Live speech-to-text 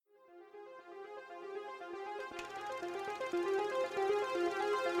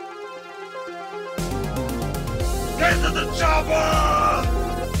to the chopper!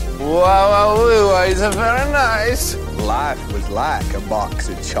 Wow, it's very nice. Life was like a box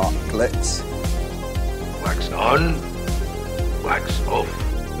of chocolates. Wax on, wax off.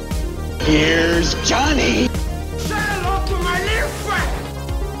 Here's Johnny. Say hello to my little friend!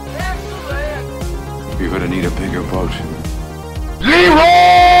 Excellent! You're gonna need a bigger boat.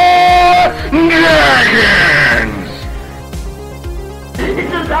 Leroy Jenkins!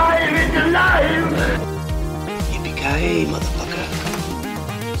 It's alive! It's alive! Yippee-ki-yay, motherfucker.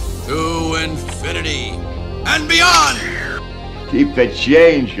 To infinity and beyond! Keep the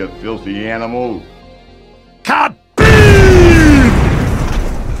change, you filthy animal.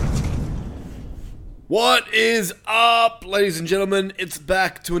 What is up, ladies and gentlemen? It's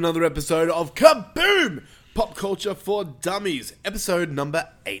back to another episode of Kaboom! Pop Culture for Dummies, episode number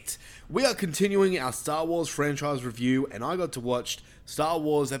 8. We are continuing our Star Wars franchise review, and I got to watch Star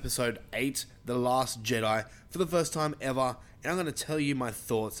Wars Episode 8, The Last Jedi, for the first time ever, and I'm going to tell you my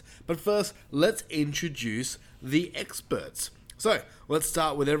thoughts. But first, let's introduce the experts. So, let's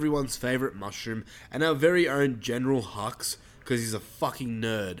start with everyone's favourite mushroom, and our very own General Hux, because he's a fucking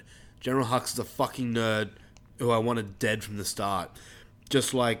nerd. General Hux is a fucking nerd who I wanted dead from the start.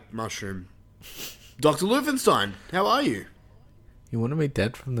 Just like Mushroom. Dr. Lufenstein, how are you? You wanted me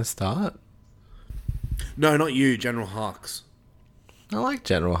dead from the start? No, not you, General Hux. I like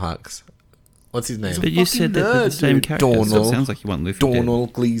General Hux. What's his name? But you said that they're the same character, so it sounds like you want Luffy dead.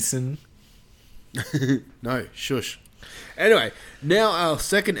 Donald Gleason. No, shush. Anyway, now our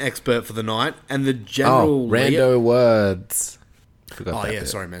second expert for the night, and the General... Rando Words. Forgot that yeah, bit.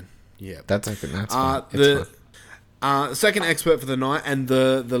 sorry, man. Yeah. That's okay, that's fine. It's fine. Second expert for the night, and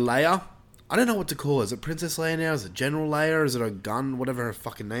the Leia... I don't know what to call her. Is it Princess Leia now? Is it General Leia? Is it a gun? Whatever her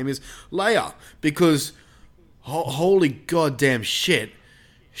fucking name is. Leia. Because, holy goddamn shit,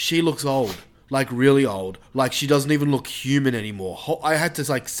 she looks old. Like, really old. Like, she doesn't even look human anymore. I had to,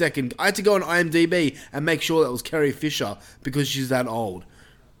 I had to go on IMDb and make sure that was Carrie Fisher because she's that old.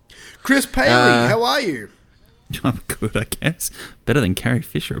 Chris Paley, how are you? I'm good, I guess. Better than Carrie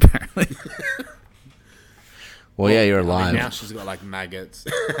Fisher, apparently. Well, yeah, you're alive. Now she's got, like, maggots.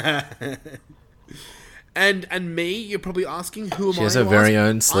 and me, you're probably asking, who am I? She has her very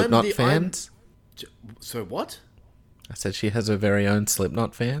own Slipknot fans. So what? I said she has her very own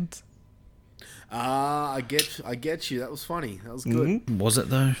Slipknot fans. I get you. That was funny. That was good. Mm-hmm. Was it,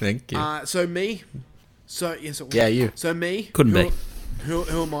 though? Thank you. So me. So yes. Yeah, you. So me. Couldn't be. Who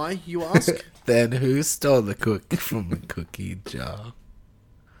am I? You ask. Then who stole the cookie from the cookie jar?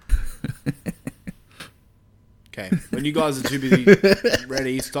 Okay, when you guys are too busy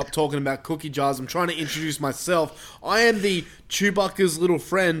ready, stop talking about cookie jars. I'm trying to introduce myself. I am the Chewbacca's little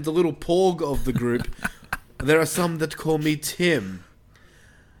friend, the little porg of the group. There are some that call me Tim.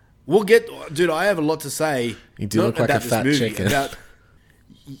 We'll get... Dude, I have a lot to say. You do look like a fat chicken.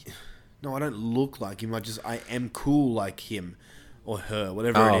 No, I don't look like him. I am cool like him. Or her,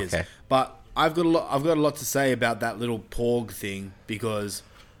 whatever it is. Okay. But I've got a lot to say about that little porg thing, because...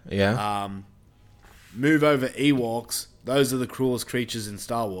 Yeah? Move over Ewoks. Those are the cruelest creatures in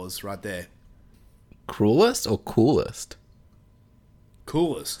Star Wars, right there. Cruelest or coolest?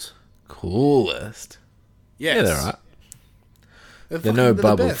 Coolest. Coolest. Yes. Yeah, they're right. They're no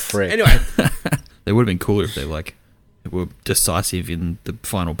bubble frick. Anyway. They would have been cooler if they were decisive in the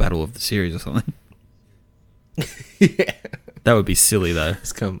final battle of the series or something. Yeah. That would be silly, though.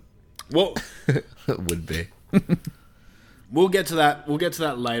 Well, it would be. We'll get to that. We'll get to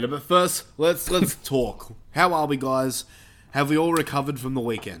that later. But first, let's talk. How are we, guys? Have we all recovered from the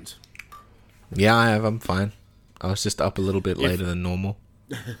weekend? Yeah, I have. I'm fine. I was just up a little bit later than normal.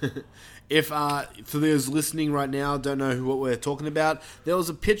 If for those listening right now don't know what we're talking about, there was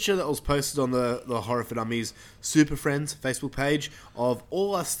a picture that was posted on the Horror for Dummies Super Friends Facebook page of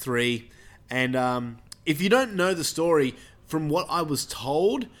all us three. And if you don't know the story, from what I was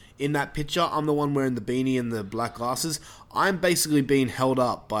told in that picture, I'm the one wearing the beanie and the black glasses. I'm basically being held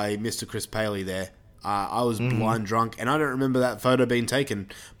up by Mr. Chris Paley there. I was blind drunk, and I don't remember that photo being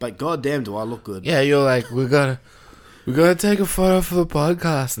taken. But goddamn, do I look good? Yeah, you're like, we gotta take a photo for the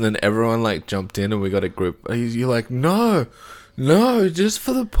podcast, and then everyone like jumped in, and we got a group. You're like, no, just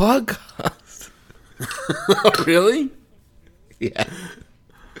for the podcast. Really? Yeah.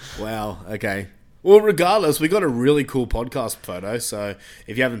 Wow. Okay. Well, regardless, we got a really cool podcast photo. So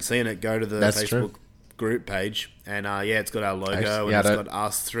if you haven't seen it, go to the Facebook group page, and it's got our logo and it's got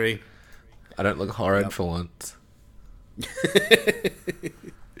us three. I don't look horrid for once.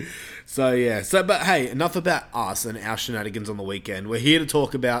 But hey, enough about us and our shenanigans on the weekend. We're here to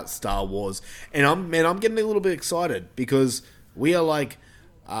talk about Star Wars, and I'm getting a little bit excited because we are like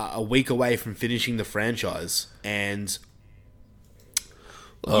a week away from finishing the franchise. and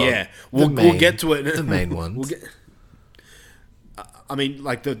Oh, yeah, the we'll main- get to it. the main ones. We'll get, I mean,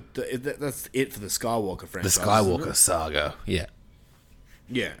 like that's it for the Skywalker The franchise. isn't Skywalker it? saga. Yeah.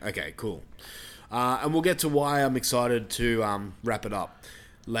 Yeah. Okay. Cool. And we'll get to why I'm excited to wrap it up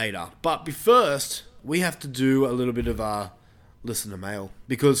later. But first, we have to do a little bit of listener mail,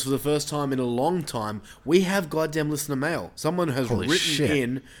 because for the first time in a long time, we have goddamn listener mail. Someone has Holy written shit.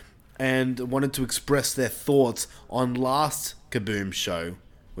 in and wanted to express their thoughts on last Kaboom show,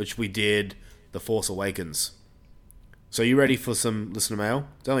 which we did, The Force Awakens. So you ready for some listener mail?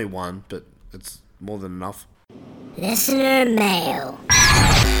 It's only one, but it's more than enough. Listener mail.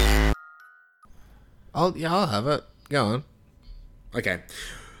 I'll have it. Go on. Okay.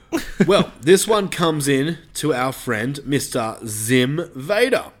 Well, this one comes in to our friend, Mr. Zim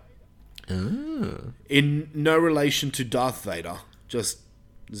Vader. In no relation to Darth Vader, just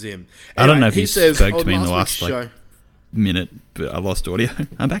Zim. I don't know if he you says, spoke to me in the last last week's like, minute, but I lost audio.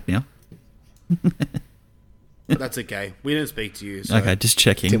 I'm back now. That's okay. We didn't speak to you. So. Okay, just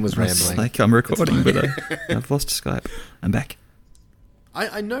checking. Tim was I was rambling. Like I'm recording, but I've lost Skype. I'm back.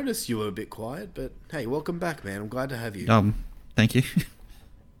 I noticed you were a bit quiet, but hey, welcome back, man. I'm glad to have you. Thank you.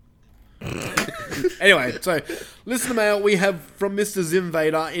 Anyway, so listener mail we have from Mr. Zim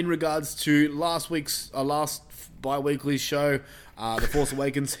Vader in regards to last bi-weekly show, The Force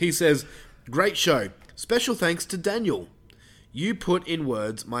Awakens. He says, "Great show. Special thanks to Daniel. You put in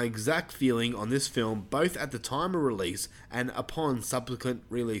words my exact feeling on this film, both at the time of release and upon subsequent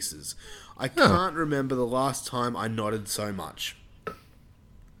releases. I can't remember the last time I nodded so much."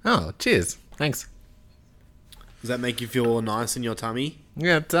 Oh, cheers. Thanks. Does that make you feel nice in your tummy?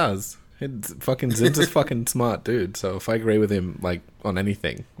 Yeah, it does. It's fucking Zim's a fucking smart dude, so if I agree with him like on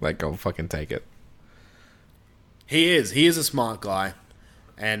anything, like I'll fucking take it. He is a smart guy,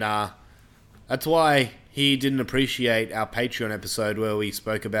 and that's why he didn't appreciate our Patreon episode where we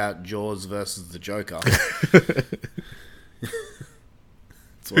spoke about Jaws versus the Joker.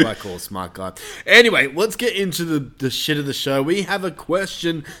 That's what I call a smart guy. Anyway, let's get into the shit of the show. We have a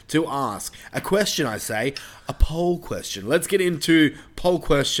question to ask. A question, I say. A poll question. Let's get into poll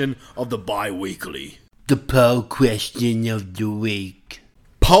question of the bi-weekly. The poll question of the week.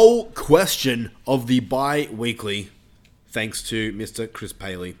 Poll question of the bi-weekly, thanks to Mr. Chris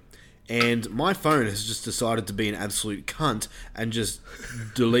Paley. And my phone has just decided to be an absolute cunt and just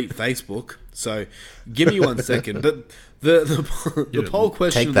delete Facebook. So give me 1 second. But the poll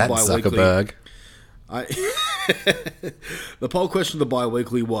question Take of the that, bi-weekly... Zuckerberg. The poll question of the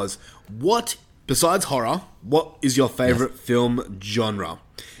bi-weekly was, besides horror, what is your favourite film genre?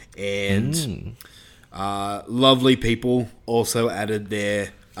 And lovely people also added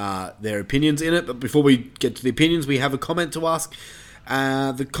their opinions in it. But before we get to the opinions, we have a comment to ask.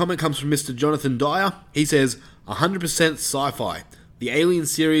 The comment comes from Mr. Jonathan Dyer. He says, 100% sci-fi. The Alien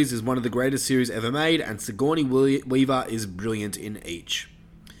series is one of the greatest series ever made, and Sigourney Weaver is brilliant in each.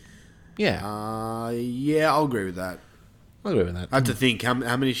 Yeah. Yeah, I'll agree with that. I'll agree with that. I have to think how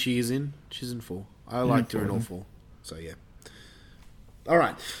many she is in. She's in 4. I liked her in all 4. So yeah. All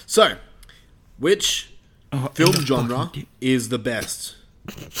right. So, which film genre is the best?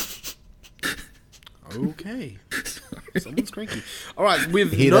 Okay. Someone's cranky. All right,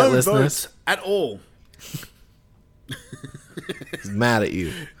 with Hear that, no listeners? votes at all. He's mad at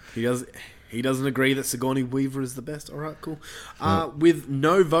you. He doesn't agree that Sigourney Weaver is the best. All right, cool. With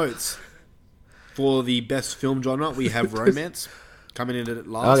no votes for the best film genre, we have romance coming in at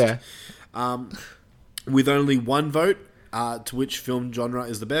last. Okay. With only one vote to which film genre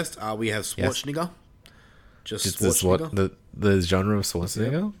is the best, we have Schwarzenegger. Just Is this Schwarzenegger. what the genre of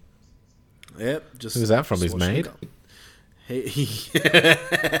Schwarzenegger? Yep. Just Who's that from? His maid? Schwarzenegger.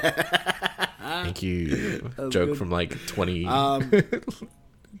 Thank you. Joke good. from like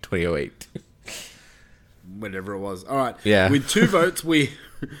 2008. Whatever it was. All right. Yeah. With two votes, we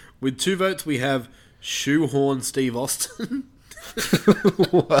have Shoehorn Steve Austin.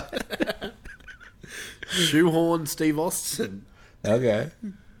 What? Shoehorn Steve Austin. Okay.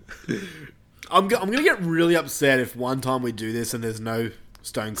 I'm gonna get really upset if one time we do this and there's no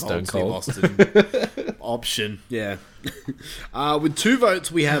Stone Cold Steve Austin option. Yeah. With 2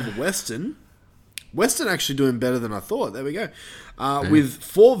 votes, we have Weston. Weston actually doing better than I thought. There we go. With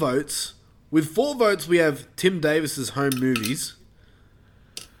 4 votes, we have Tim Davis's Home Movies.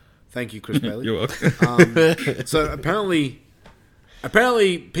 Thank you, Chris Bailey. You're welcome. So apparently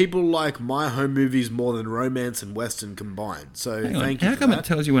people like my home movies more than romance and western combined. So Hang on. thank you. How for come that. it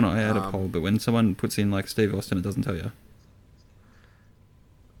tells you when I add a poll, but when someone puts in like Steve Austin, it doesn't tell you?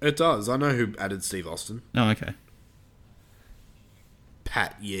 It does. I know who added Steve Austin. Oh, okay.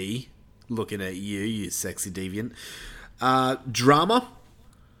 Pat Yee. Looking at you, you sexy deviant. Drama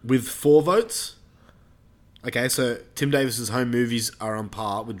with 4 votes. Okay, so Tim Davis's home movies are on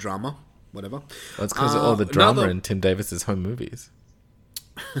par with drama. Whatever. That's because of all the drama in Tim Davis's home movies.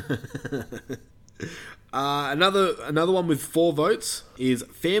 Another one with 4 votes is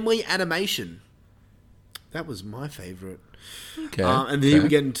family animation. That was my favorite. Okay. And here we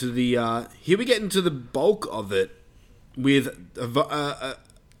get into the bulk of it with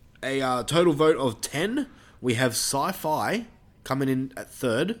a total vote of 10. We have sci-fi coming in at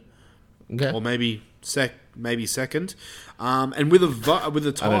 3rd, or maybe second. And with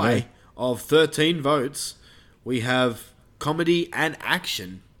a tie of 13 votes, we have comedy and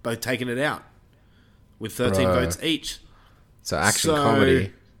action both taking it out with 13 votes each. So action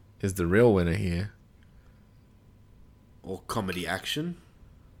comedy is the real winner here. Or comedy action.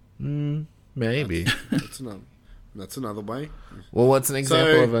 Maybe. That's another way. Well, what's an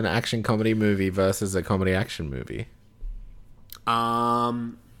example of an action comedy movie versus a comedy action movie?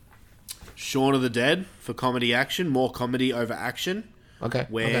 Shaun of the Dead for comedy action, more comedy over action. Okay.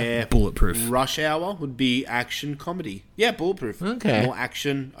 Where Bulletproof. Rush Hour would be action comedy. Yeah, Bulletproof. Okay. More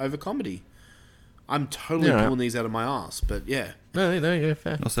action over comedy. I'm totally pulling these out of my ass, but yeah. No, yeah,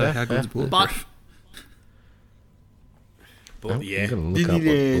 fair. Also, how good's Bulletproof? But yeah. I'm going to look up what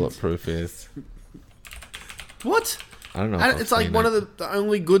Bulletproof is. What? I don't know. It's like one of the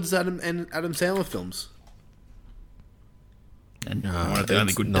only good Adam Sandler films. And one of the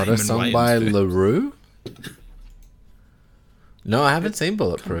only good not Damon a song Wayans by too. LaRue? No, I haven't seen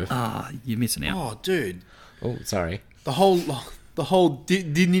Bulletproof. You're missing out. Oh, dude. Oh, sorry. The whole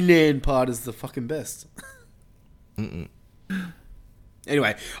Disneyland part is the fucking best.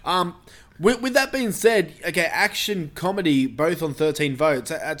 Anyway, with that being said, okay, action, comedy, both on 13 votes.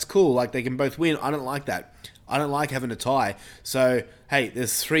 That's cool. Like, they can both win. I don't like that. I don't like having a tie. So, hey,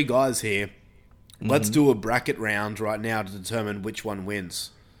 there's 3 guys here. Let's do a bracket round right now to determine which one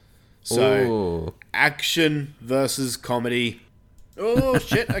wins. So, action versus comedy. Oh,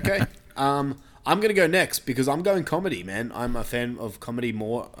 shit. Okay. I'm going to go next because I'm going comedy, man. I'm a fan of comedy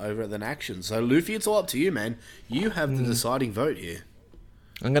more over than action. So, Luffy, it's all up to you, man. You have the deciding vote here.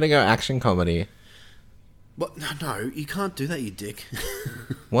 I'm going to go action comedy. But no, you can't do that, you dick.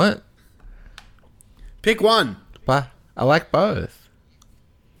 What? Pick one. But I like both.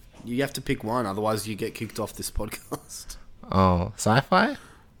 You have to pick one, otherwise you get kicked off this podcast. Oh, sci-fi?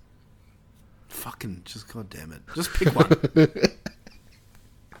 Fucking, just goddamn it. Just pick one.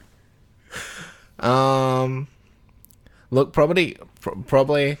 Look, probably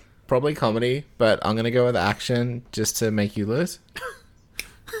comedy, but I'm gonna go with action just to make you lose.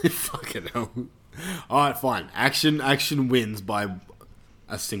 Fucking hell. Alright, fine. Action wins by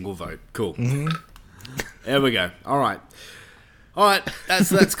a single vote. Cool. There we go. Alright,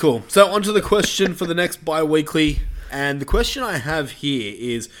 that's cool. So on to the question for the next bi-weekly. And the question I have here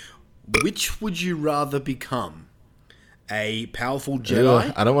is, which would you rather become? A powerful Jedi?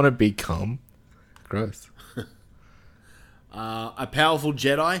 Ugh, I don't want to become. Gross. A powerful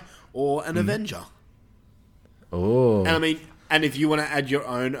Jedi or an Avenger? Oh. And I mean, and if you want to add your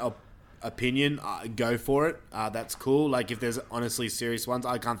own opinion, go for it. That's cool. Like, if there's honestly serious ones,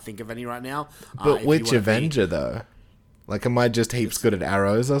 I can't think of any right now. But which Avenger, though? Like, am I just heaps good at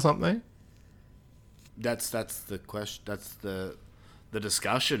arrows or something? That's the question. That's the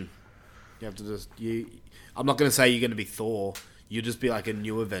discussion. You have to just I'm not going to say you're going to be Thor. You just be like a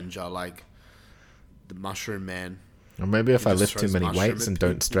new Avenger, like the Mushroom Man. Or maybe if I just lift too throws many mushroom weights at and don't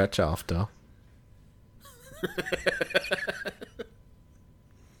people. stretch after.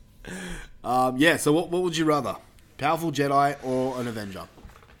 Yeah. So what would you rather? Powerful Jedi or an Avenger?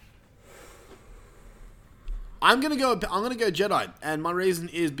 I'm gonna go Jedi, and my reason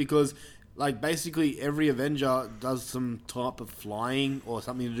is because, like, basically every Avenger does some type of flying or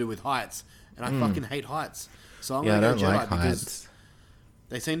something to do with heights, and I fucking hate heights. So I'm gonna go Jedi because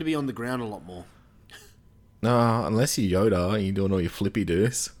they seem to be on the ground a lot more. No, unless you're Yoda and you're doing all your flippy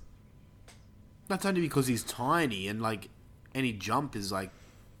doos. That's only because he's tiny, and like any jump is like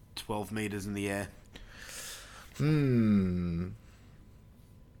 12 meters in the air.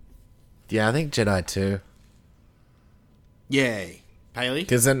 Yeah, I think Jedi too. Yay. Paley?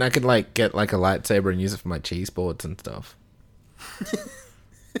 Because then I could like get like a lightsaber and use it for my cheese boards and stuff.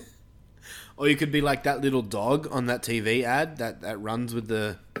 Or you could be like that little dog on that TV ad that runs with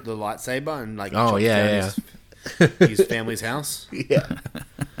the lightsaber and like chops down his family's house. Yeah.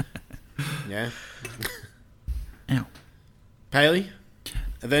 Yeah. Ow. Paley?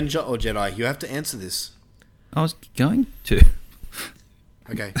 Avenger or Jedi? You have to answer this. I was going to.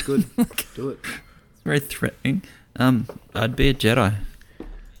 Okay, good. Do it. It's very threatening. I'd be a Jedi.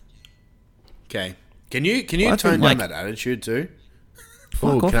 Okay. Can you Well, I tone think, down like- that attitude too?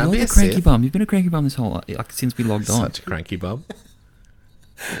 Fuck off, can I you're be the a cranky Sith? bum. You've been a cranky bum this whole since we logged on. Such a cranky bum.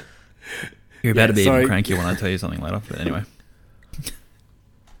 You're about to be sorry. even crankier when I tell you something later. But anyway.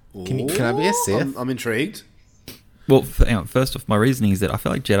 Can I be a Sith? I'm intrigued. Well, hang on, first off, my reasoning is that I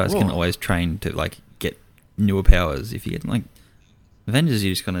feel like Jedis can always train to like get newer powers. If you get like Avengers,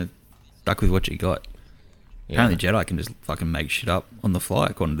 you're just kind of stuck with what you got. Apparently, Jedi can just fucking make shit up on the fly,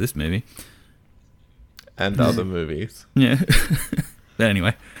 according to this movie. And other movies. Yeah. But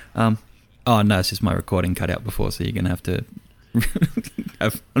anyway, oh no, it's just my recording cut out before, so you're gonna have to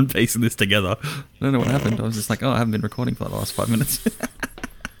have fun piecing this together. I don't know what happened. I was just like, oh, I haven't been recording for the last 5 minutes.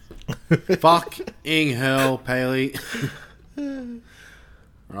 Fucking hell, Paley. Right,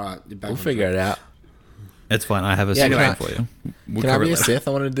 you're back. We'll figure it out. It's fine. I have a Yeah, solution can for you. We'll Can I cover be it a later. Sith?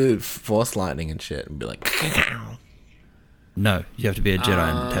 I want to do Force lightning and shit and be like... No, you have to be a Jedi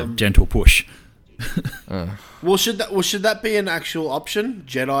and have gentle push. Well, should that be an actual option?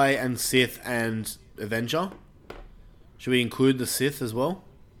 Jedi and Sith and Avenger? Should we include the Sith as well?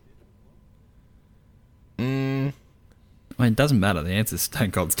 I mean, it doesn't matter. The answer's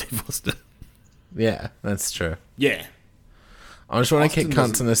Stone Cold Steve Austin. Yeah, that's true. Yeah. I just want to kick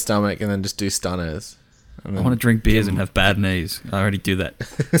Austin cunts in the stomach and then just do stunners. And I then want to drink beers and have bad knees. I already do that.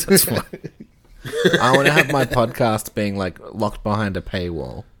 So that's fine. I want to have my podcast being like locked behind a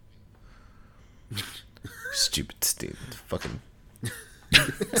paywall. Stupid Steve. Fucking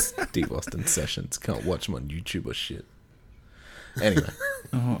Steve Austin sessions. Can't watch them on YouTube or shit. Anyway,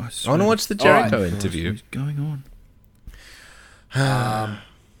 Oh, I I want to watch the Jericho Alright. interview. What's going on?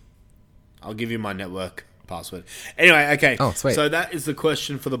 I'll give you my network password. Anyway, okay. Oh, sweet. So that is the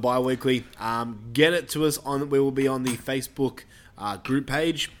question for the bi-weekly. Get it to us on. We will be on the Facebook group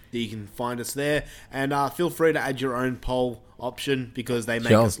page. You can find us there, and feel free to add your own poll option because they make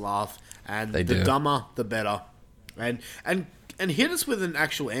Sure. us laugh, and They the do. dumber the better. And hit us with an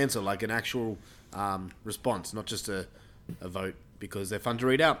actual answer, like an actual response, not just a vote, because they're fun to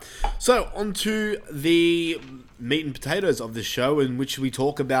read out. So, on to the meat and potatoes of this show, in which we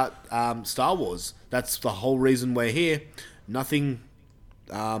talk about Star Wars. That's the whole reason we're here. Nothing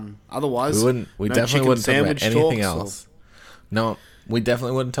otherwise. We No definitely chicken wouldn't talk about sandwich anything talks or- else. No, we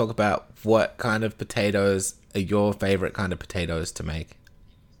definitely wouldn't talk about what kind of potatoes are your favorite kind of potatoes to make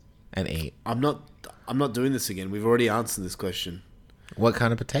and eat. I'm not doing this again. We've already answered this question. What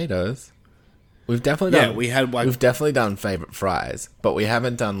kind of potatoes? We've definitely done. We've definitely done favorite fries, but we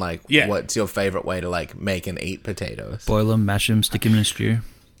haven't done like what's your favorite way to like make and eat potatoes. Boil them, mash them, stick them in a stew.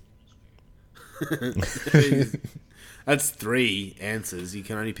 That's 3 answers. You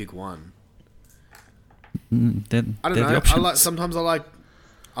can only pick one. They're I don't the know. options. Sometimes I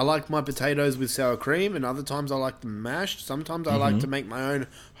like my potatoes with sour cream, and other times I like them mashed. Sometimes I like to make my own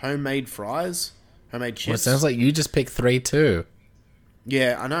homemade fries, homemade chips. Well, it sounds like you just picked 3 too.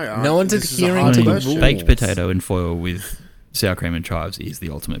 Yeah, I know. No one's This is a adhering hard to the question. rules. Baked potato in foil with sour cream and chives is the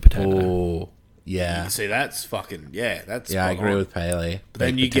ultimate potato. Oh, yeah. See, that's fucking that's Yeah, I spot agree on. with Paley. But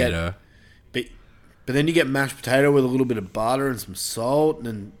then Baked you potato. but then you get mashed potato with a little bit of butter and some salt,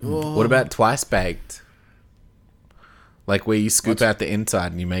 and What about twice baked? Like where you scoop out the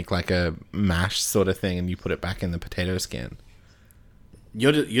inside and you make like a mash sort of thing and you put it back in the potato skin.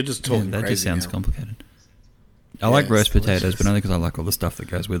 You're just Yeah, talking that crazy just sounds now. complicated. I like it's roast potatoes, delicious. but only because I like all the stuff that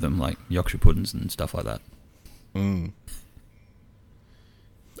goes with them, like Yorkshire puddings and stuff like that.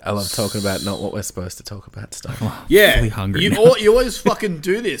 I love talking about not what we're supposed to talk about stuff. Yeah, really hungry you now. you always fucking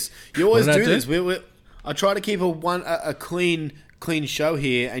do this. You always What did I do do? this. I try to keep a clean show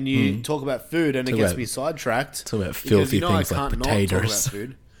here, and you talk about food, and it Talk gets about- me sidetracked. talk about because filthy you know things I like can't not talk potatoes. about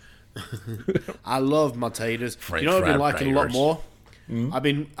food. I love my taters. French You know what I've been fried liking a lot taters. more? I've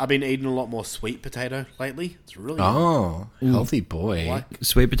been eating a lot more sweet potato lately. It's really good. Oh, healthy boy. Like,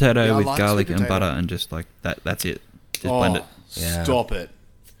 Sweet potato Yeah, I with like garlic sweet and potato. butter and just like that. That's it. Just blend it. Yeah. Stop it.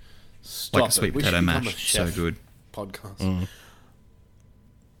 Stop Like a sweet it. We should potato become a mash. So chef good. podcast.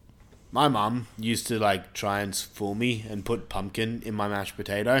 My mum used to like try and fool me and put pumpkin in my mashed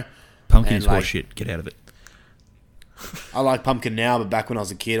potato. Pumpkin's And, horse shit. Get out of it. I like pumpkin now, but back when I was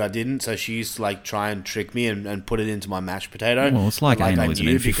a kid, I didn't. So she used to like try and trick me and put it into my mashed potato. Well, it's like I anal, isn't it?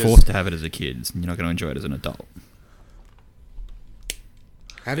 knew If you're because- forced to have it as a kid, you're not going to enjoy it as an adult.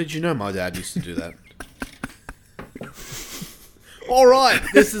 How did you know my dad used to do that? All right,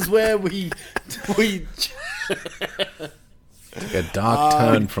 this is where we A dark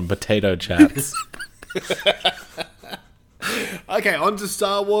turn from potato chats. Okay, on to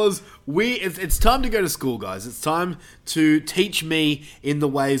Star Wars. It's time to go to school, guys. It's time to teach me in the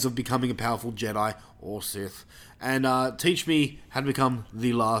ways of becoming a powerful Jedi or Sith. And teach me how to become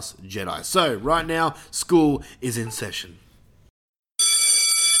the last Jedi. So, right now, school is in session.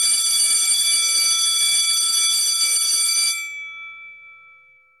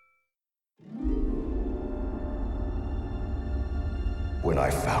 When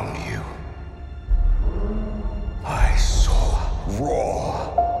I found you, I saw raw,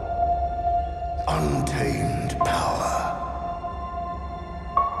 untamed power.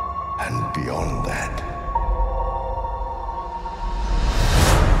 And beyond that,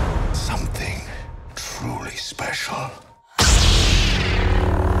 something truly special.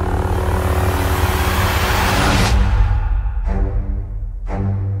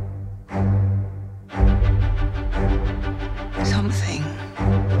 Something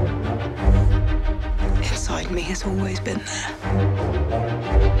inside me has always been there.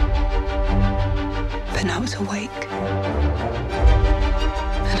 But now it's awake.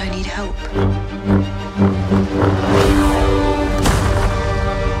 And I need help.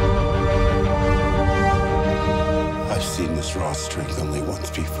 I've seen this raw strength only once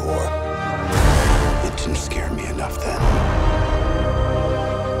before. It didn't scare me enough then.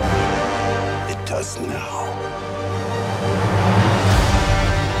 It does now.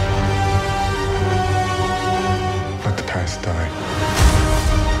 Let the past die.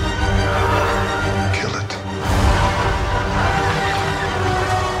 Kill it.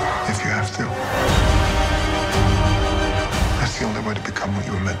 If you have to. That's the only way to become what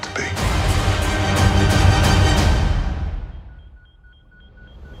you were meant to be.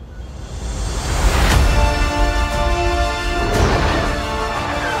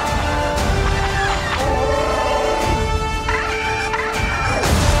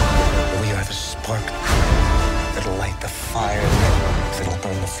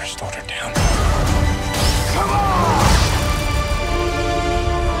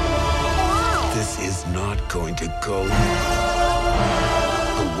 Going to go the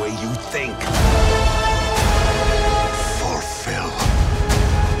way you think. Fulfill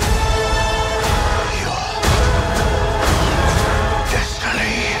your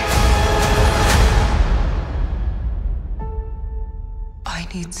destiny. I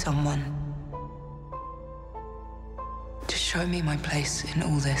need someone to show me my place in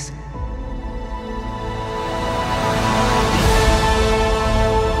all this.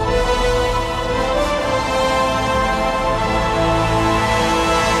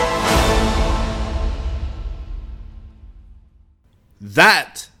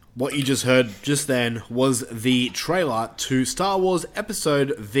 That, what you just heard just then, was the trailer to Star Wars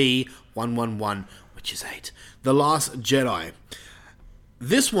Episode V111, which is 8, The Last Jedi.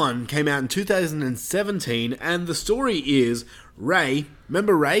 This one came out in 2017, and the story is Rey,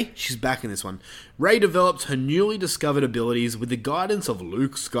 remember Rey? She's back in this one. Rey develops her newly discovered abilities with the guidance of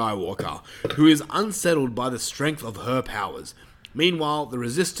Luke Skywalker, who is unsettled by the strength of her powers. Meanwhile, the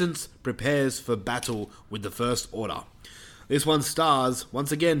Resistance prepares for battle with the First Order. This one stars,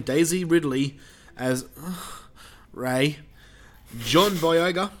 once again, Daisy Ridley as Rey, John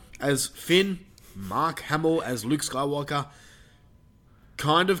Boyega as Finn, Mark Hamill as Luke Skywalker,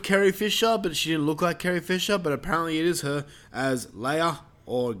 kind of Carrie Fisher, but she didn't look like Carrie Fisher, but apparently it is her, as Leia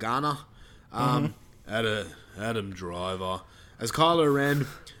Organa, Adam Driver as Kylo Ren,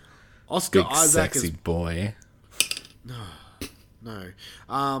 Oscar Big Isaac sexy as... boy. No.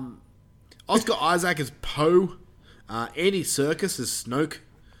 Oscar Isaac as Poe, Andy Serkis is Snoke.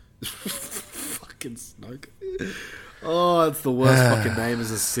 Fucking Snoke. Oh, that's the worst fucking name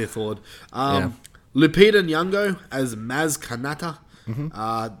as a Sith Lord. Lupita Nyong'o as Maz Kanata.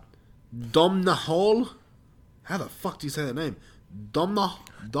 Domhnall Hall. How the fuck do you say that name?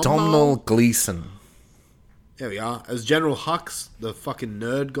 Domhnall Gleeson. There we are. As General Hux, the fucking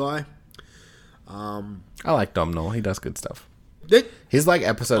nerd guy. I like Domhnall. He does good stuff. His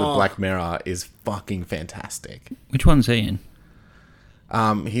episode of Black Mirror is fucking fantastic. Which one's he in?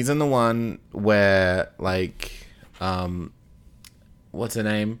 He's in the one where what's her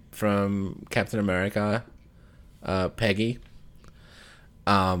name from Captain America? Peggy.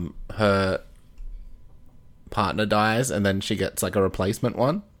 Her partner dies, and then she gets a replacement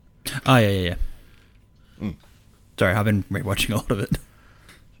one. Oh yeah. Sorry, I've been rewatching all of it.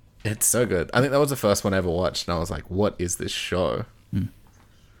 It's so good. I think that was the first one I ever watched, and I was like, what is this show?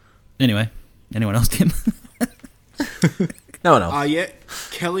 Anyway, anyone else, Tim? No one else. Yeah,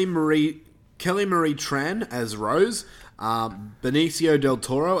 Kelly Marie Tran as Rose, Benicio del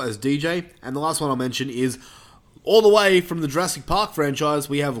Toro as DJ, and the last one I'll mention is, all the way from the Jurassic Park franchise,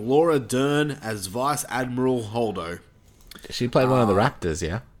 we have Laura Dern as Vice Admiral Holdo. She played one of the Raptors,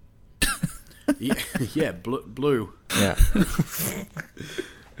 yeah? Yeah, blue. Yeah.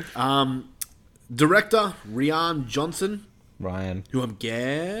 Director Rian Johnson. Ryan. Who I'm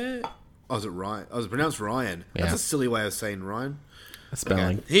Oh, is it Ryan? Oh, it's pronounced Ryan. Yeah. That's a silly way of saying Ryan.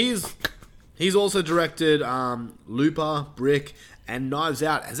 Spelling. Okay. He's also directed Looper, Brick, and Knives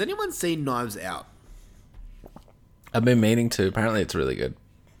Out. Has anyone seen Knives Out? I've been meaning to. Apparently it's really good.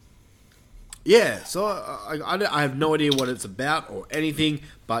 Yeah, so I have no idea what it's about or anything,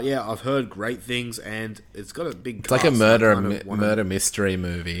 but yeah, I've heard great things, and it's got a big It's like a murder mystery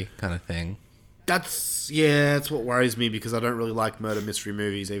movie kind of thing. That's what worries me, because I don't really like murder mystery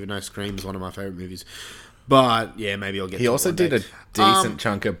movies, even though Scream is one of my favorite movies. But yeah, maybe I'll get to it He also one did day. a decent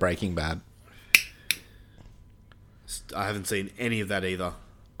chunk of Breaking Bad. I haven't seen any of that either.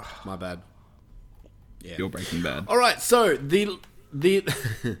 My bad. Yeah. You're Breaking Bad. All right, so the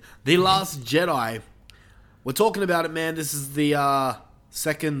Last Jedi. We're talking about it, man. This is the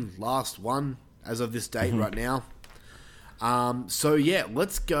second last one as of this date right now. So yeah,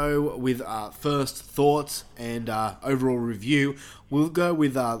 let's go with first thoughts and overall review. We'll go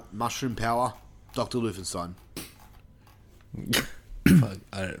with Mushroom Power, Dr. Lufenstein. Fuck,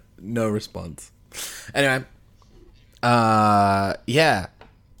 no response. Anyway, yeah.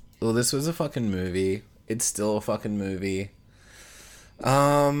 Well, this was a fucking movie. It's still a fucking movie.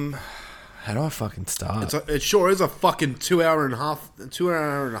 How do I fucking start? It sure is a fucking 2 hour and a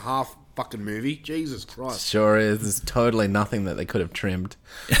half fucking movie. Jesus Christ. Sure is. There's totally nothing that they could have trimmed.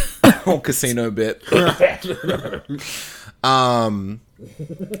 Or casino bit. I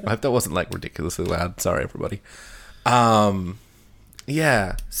hope that wasn't like ridiculously loud. Sorry, everybody.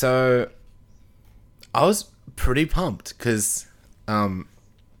 Yeah. So I was pretty pumped because when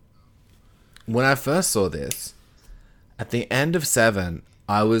I first saw this, at the end of 7,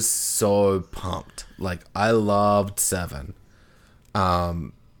 I was so pumped. Like, I loved 7.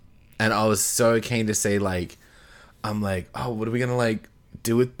 And I was so keen to see, like, I'm like, oh, what are we going to, like,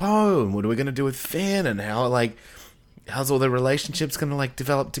 do with Poe? And what are we going to do with Finn? And how, like, how's all the relationships going to, like,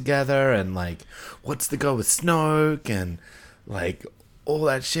 develop together? And, like, what's the go with Snoke? And, like, all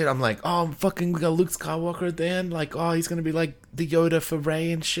that shit. I'm like, oh, fucking, we got Luke Skywalker at the end. Like, oh, he's going to be, like, the Yoda for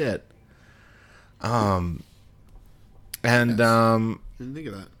Rey and shit. Didn't think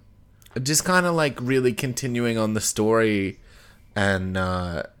of that. Just kind of like really continuing on the story and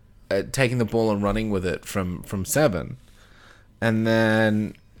taking the ball and running with it from 7. And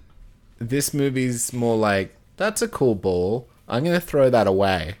then this movie's more like, that's a cool ball. I'm going to throw that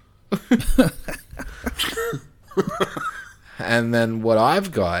away. And then what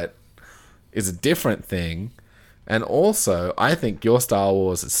I've got is a different thing. And also, I think your Star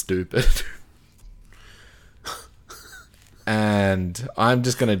Wars is stupid. And I'm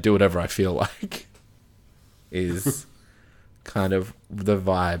just going to do whatever I feel like is kind of the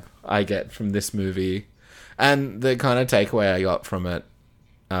vibe I get from this movie. And the kind of takeaway I got from it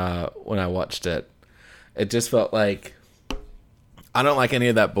when I watched it. It just felt like, I don't like any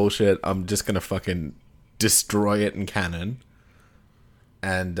of that bullshit. I'm just going to fucking destroy it in canon.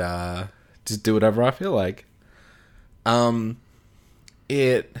 And just do whatever I feel like.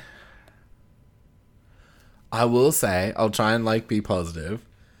 I will say, I'll try and like be positive.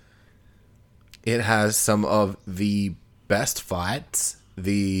 It has some of the best fights,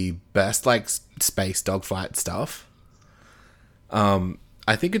 the best like space dogfight stuff. I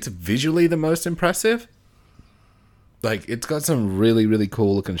think it's visually the most impressive. Like, it's got some really, really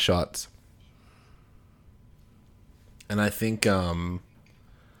cool looking shots. And I think all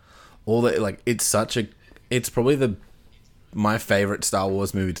that, like, it's probably my favorite Star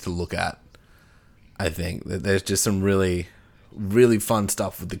Wars movie to look at. I think that there's just some really, really fun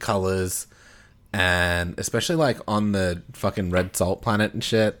stuff with the colors, and especially like on the fucking red salt planet and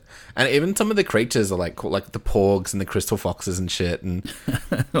shit. And even some of the creatures are like cool, like the porgs and the crystal foxes and shit. And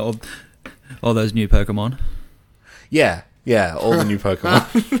all those new Pokemon. Yeah, all the new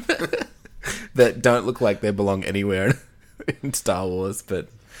Pokemon that don't look like they belong anywhere in Star Wars. But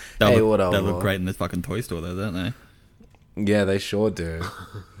They hey, whatever. look great in the fucking toy store, though, don't they? Yeah, they sure do.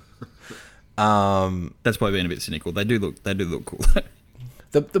 That's probably being a bit cynical. They do look cool.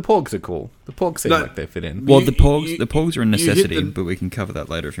 The porgs are cool. The porgs seem like they fit in. Well, the porgs are a necessity, but we can cover that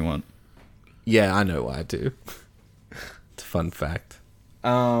later if you want. Yeah, I know why I do. It's a fun fact.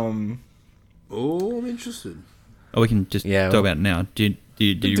 Oh, I'm interested. Oh, we can just talk about it now. Did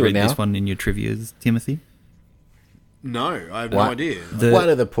you read this one in your trivias, Timothy? No, I have no idea. Why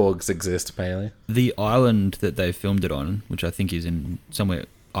do the porgs exist, Paley? The island that they filmed it on, which I think is in somewhere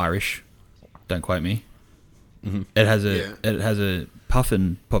Irish, don't quote me. Mm-hmm. It has a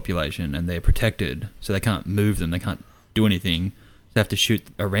puffin population, and they're protected, so they can't move them. They can't do anything. They have to shoot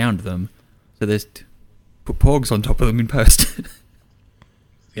around them. So there's put porgs on top of them in post.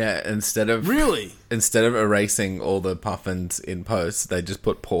 Yeah, instead of erasing all the puffins in post, they just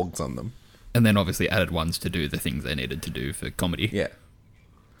put porgs on them. And then obviously added ones to do the things they needed to do for comedy. Yeah.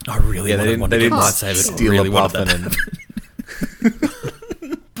 I really wanted one to get lightsaber. Steal really a wanted puffin that.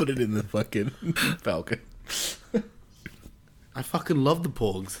 and put it in the fucking Falcon. I fucking love the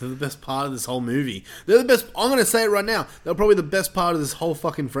porgs. They're the best part of this whole movie. They're the best. I'm going to say it right now. They're probably the best part of this whole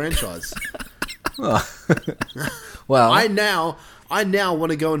fucking franchise. Well, I now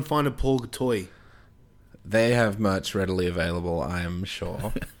want to go and find a porg toy. They have merch readily available, I am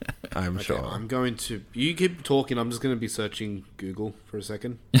sure. Sure. I'm going to... You keep talking. I'm just going to be searching Google for a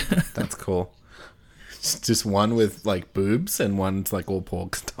second. That's cool. It's just one with, like, boobs and one's, like, all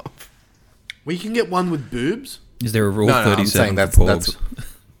porg stuff. Well, you can get one with boobs? Is there a rule No, 37 I'm saying for that's porgs?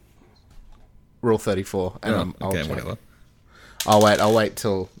 Rule 34. And I'll okay, check. whatever. I'll wait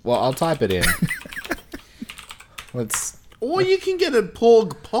till... Well, I'll type it in. Or you can get a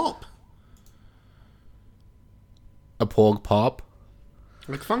porg pop. A porg pop?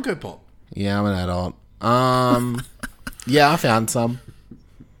 Like Funko Pop. Yeah, I'm an adult. Yeah, I found some.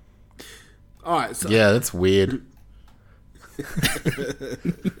 Alright, so... Yeah, that's weird.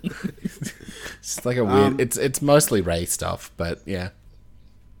 It's like a weird... it's mostly Ray stuff, but yeah.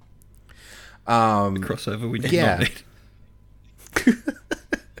 The crossover we did not need.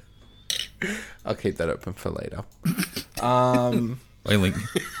 I'll keep that open for later.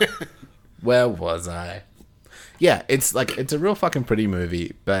 Where was I? Yeah, it's a real fucking pretty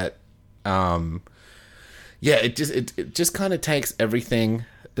movie, but yeah, it just kind of takes everything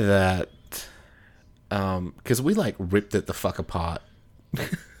that because we like ripped it the fuck apart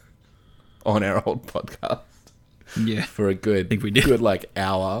on our old podcast. Yeah, for a good, I think we did. Good like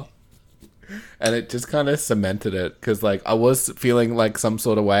hour. And it just kind of cemented it because, like, I was feeling like some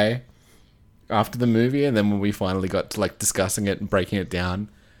sort of way after the movie, and then when we finally got to like discussing it and breaking it down,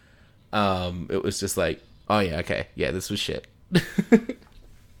 it was just like, oh yeah, okay, yeah, this was shit.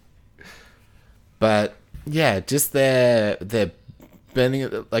 But yeah, just they're bending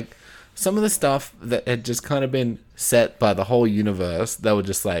it, like some of the stuff that had just kind of been set by the whole universe. They were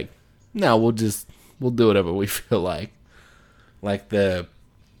just like, no, we'll do whatever we feel like the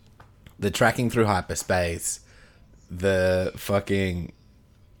tracking through hyperspace, the fucking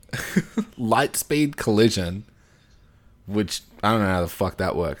light speed collision, which I don't know how the fuck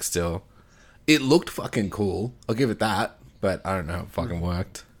that works still. It looked fucking cool. I'll give it that, but I don't know how it fucking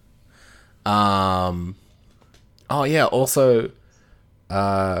worked. Oh yeah, also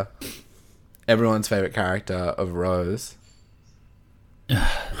everyone's favorite character of Rose.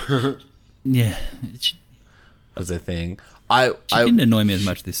 Yeah. Was a thing. She didn't annoy me as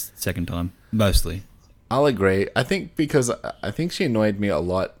much this second time, mostly. I'll agree. I think because I think she annoyed me a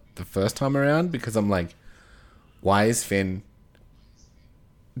lot the first time around because I'm like, why is Finn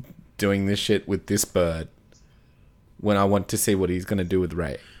doing this shit with this bird when I want to see what he's going to do with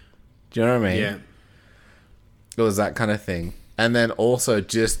Rey? Do you know what I mean? Yeah. It was that kind of thing. And then also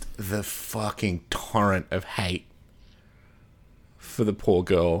just the fucking torrent of hate for the poor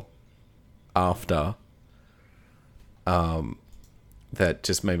girl after. That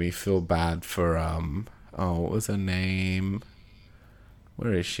just made me feel bad for, what was her name?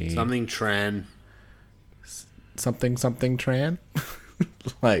 Where is she? Something Tran. Something Tran?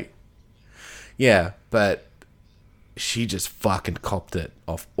 Like, yeah, but she just fucking copped it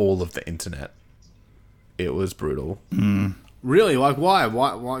off all of the internet. It was brutal. Really? Like, why?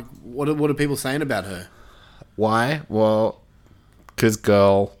 Why? What are people saying about her? Why? Well, 'cause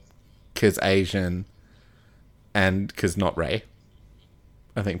girl, 'cause Asian, and 'cause not Rey.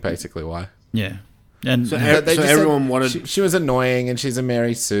 I think basically why. Yeah. And so everyone wanted... She was annoying, and she's a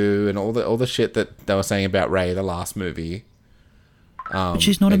Mary Sue, and all the shit that they were saying about Rey, the last movie. But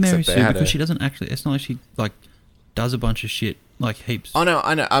she's not a Mary Sue because she doesn't actually... It's not like she, like, does a bunch of shit, like, heaps. Oh, no,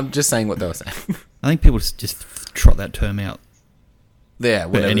 I know. I'm just saying what they were saying. I think people just trot that term out. Yeah,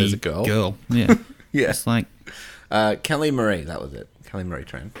 whenever there's a girl. Yeah. Yeah. It's like... Kelly Marie, that was it. Kelly Marie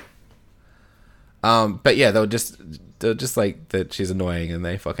Tran. But yeah, they were just like that she's annoying and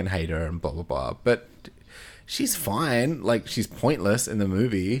they fucking hate her and blah blah blah. But she's fine. Like, she's pointless in the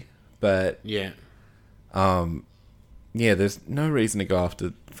movie, but yeah. Yeah, there's no reason to go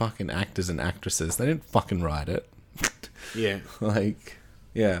after fucking actors and actresses. They didn't fucking write it. Yeah. Like,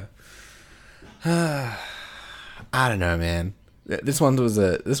 yeah. I don't know, man. This one's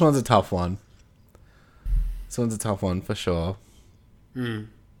a tough one. This one's a tough one for sure.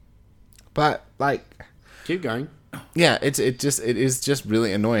 But like, keep going. Yeah, it is just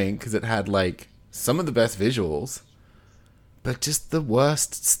really annoying because it had like some of the best visuals, but just the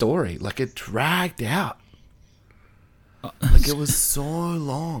worst story. Like, it dragged out. Like, it was so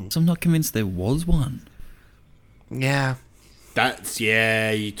long. So I'm not convinced there was one. Yeah.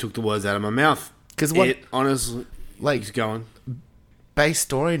 You took the words out of my mouth. Because what... It, honestly... Like, keep going. Base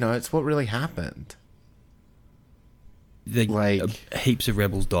story notes, what really happened? Heaps of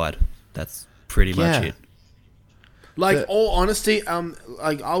rebels died. That's pretty much it. Like, all honesty,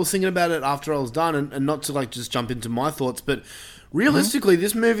 like, I was thinking about it after I was done, and not to, like, just jump into my thoughts, but realistically,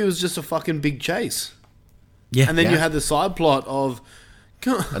 this movie was just a fucking big chase. Yeah. And then you had the side plot of...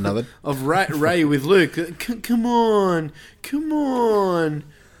 Another? Of Ray with Luke. Come on.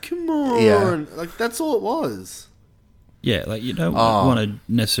 Yeah. Like, that's all it was. Yeah, like, you don't want to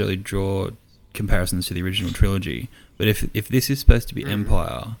necessarily draw comparisons to the original trilogy, but if this is supposed to be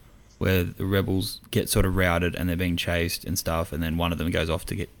Empire, where the rebels get sort of routed and they're being chased and stuff, and then one of them goes off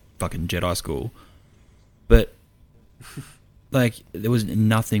to get fucking Jedi school, but like, there was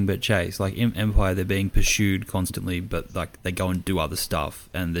nothing but chase. Like, in Empire, they're being pursued constantly, but like, they go and do other stuff,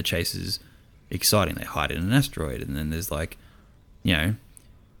 and the chase is exciting. They hide in an asteroid, and then there's like, you know,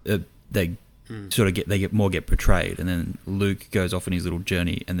 they sort of get portrayed, and then Luke goes off on his little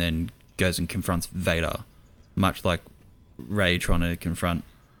journey, and then goes and confronts Vader, much like Rey trying to confront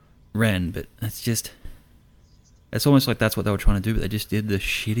Ren. But it's almost like that's what they were trying to do, but they just did the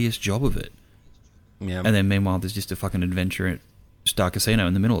shittiest job of it. Yeah. And then meanwhile, there's just a fucking adventure at Star Casino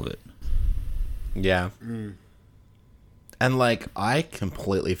in the middle of it. Yeah. And like, I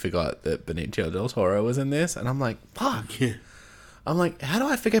completely forgot that Benicio del Toro was in this, and I'm like, fuck. Yeah. I'm like, how do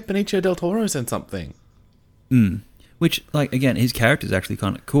I forget Benicio del Toro's in something? Which, like, again, his character's actually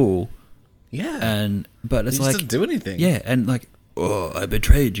kind of cool. Yeah. But it's he like... doesn't do anything. Yeah, and like, oh, I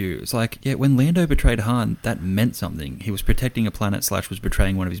betrayed you. It's like, yeah, when Lando betrayed Han, that meant something. He was protecting a planet / was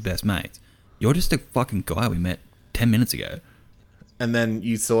betraying one of his best mates. You're just a fucking guy we met 10 minutes ago. And then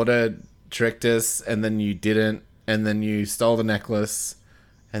you sort of tricked us, and then you didn't, and then you stole the necklace,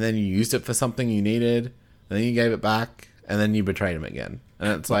 and then you used it for something you needed, and then you gave it back, and then you betrayed him again.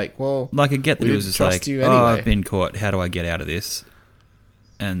 And it's like, well... Like, I get that it was just like, anyway. I've been caught, how do I get out of this?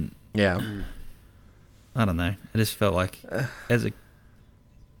 And... Yeah. I don't know. I just felt like, as a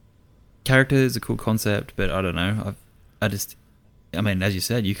character, it's a cool concept, but I don't know. I mean, as you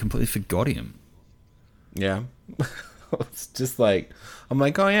said, you completely forgot him. Yeah. It's just like, I'm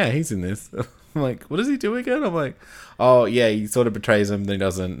like, oh yeah, he's in this. I'm like, what does he do again? I'm like, oh yeah, he sort of betrays him, then he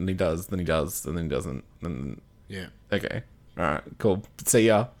doesn't, and he does, then he does, and then he doesn't. And yeah. Okay. Alright, cool. See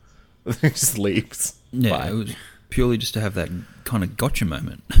ya. He just leaves. Yeah, Bye. it was purely just to have that kind of gotcha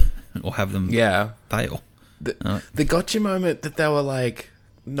moment. Or have them fail. The gotcha moment that they were like,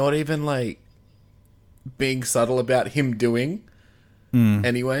 not even like being subtle about him doing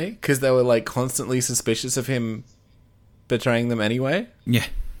anyway, because they were like constantly suspicious of him betraying them anyway. Yeah.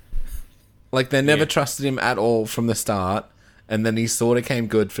 Like, they never trusted him at all from the start, and then he sort of came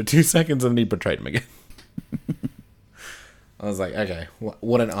good for 2 seconds, and then he betrayed him again. I was like, okay,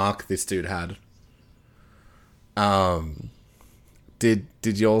 what an arc this dude had. Did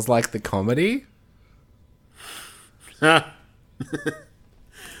yours like the comedy? Like,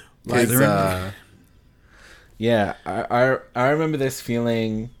 yeah, I remember this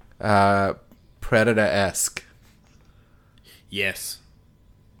feeling Predator-esque. Yes.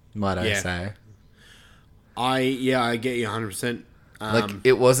 Might I say. I get you 100%. Like,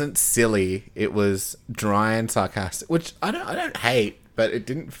 it wasn't silly, it was dry and sarcastic, which I don't hate, but it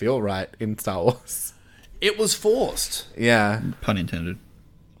didn't feel right in Star Wars. It was forced. Yeah. Pun intended.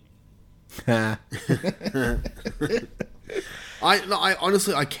 I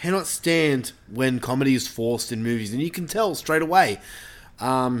honestly, I cannot stand when comedy is forced in movies, and you can tell straight away.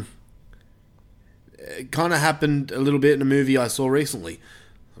 It kind of happened a little bit in a movie I saw recently.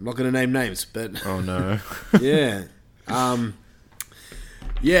 I'm not going to name names, but oh no, yeah,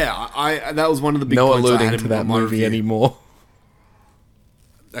 yeah. That was one of the big no points alluding I had to in that my movie review. anymore.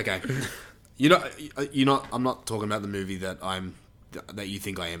 Okay, I'm not talking about the movie that you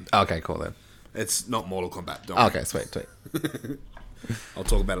think I am. Okay, cool then. It's not Mortal Kombat. Don't okay, sweet. I'll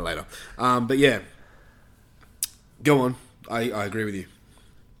talk about it later. But yeah, go on. I agree with you.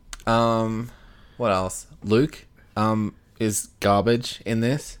 What else? Luke is garbage in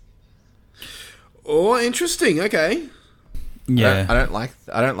this. Oh, interesting. Okay. Yeah. I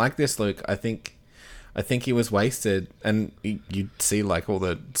don't like this Luke. I think he was wasted, and you'd see like all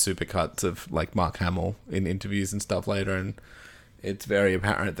the supercuts of like Mark Hamill in interviews and stuff later, and it's very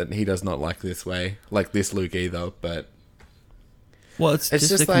apparent that he does not like this Luke either. But well, it's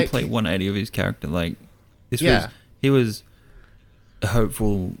just a like, complete 180 of his character. Like he was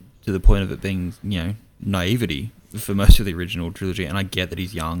hopeful to the point of it being, naivety, for most of the original trilogy, and I get that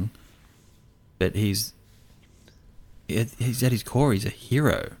he's young, but he's at his core, he's a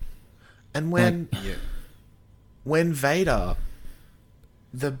hero. And when Vader,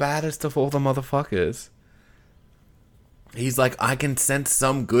 the baddest of all the motherfuckers, he's like, I can sense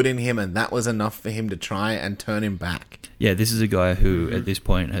some good in him, and that was enough for him to try and turn him back. Yeah, this is a guy who, at this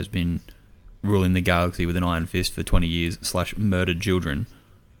point, has been ruling the galaxy with an iron fist for 20 years, / murdered children.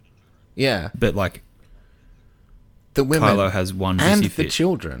 Yeah. But, like, the women Kylo has one and hissy the fit.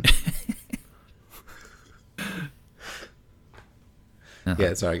 children.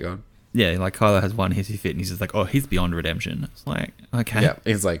 Yeah, sorry, go on. Yeah, like, Kylo has one hissy fit, and he's just like, oh, he's beyond redemption. It's like, okay. Yeah,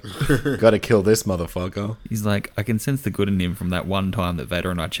 he's like, gotta kill this motherfucker. He's like, I can sense the good in him from that one time that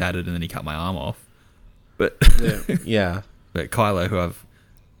Vader and I chatted, and then he cut my arm off. But yeah. But Kylo, who I've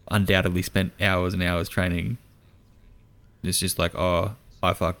undoubtedly spent hours and hours training, is just like, oh,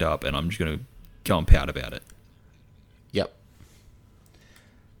 I fucked up, and I'm just gonna go and pout about it. Yep.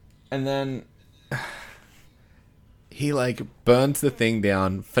 And then he like burns the thing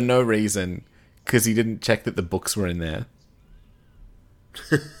down for no reason because he didn't check that the books were in there.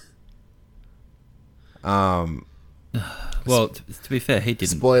 Well, to be fair, he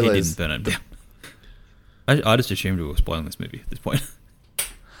didn't. Spoilers. He didn't burn it down. I just assumed we were spoiling this movie at this point.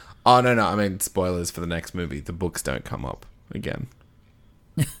 Oh no, I mean spoilers for the next movie. The books don't come up again.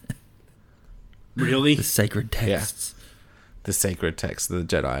 Really? The sacred texts. Yeah. The sacred texts of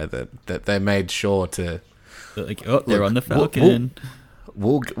the Jedi that they made sure to. Like, oh, they're on the Falcon.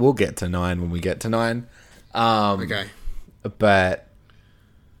 We'll get to 9 when we get to 9. Okay. But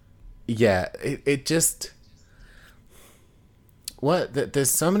yeah, it just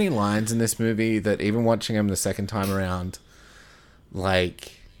there's so many lines in this movie that even watching them the second time around,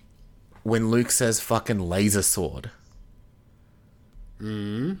 like when Luke says fucking laser sword.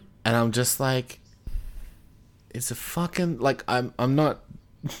 And I'm just like, it's a fucking like I'm not.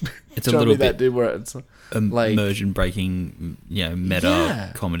 It's a little that bit dude where it's like immersion breaking,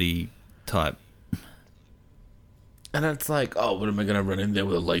 meta comedy type. And it's like, oh, what am I gonna run in there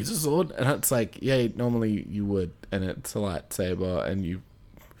with a laser sword? And it's like, yeah, normally you would, and it's a lightsaber, and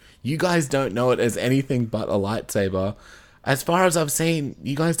you guys don't know it as anything but a lightsaber. As far as I've seen,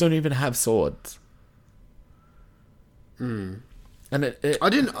 you guys don't even have swords. And I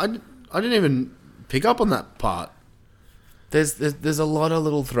didn't even pick up on that part. There's a lot of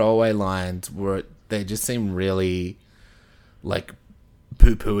little throwaway lines where they just seem really like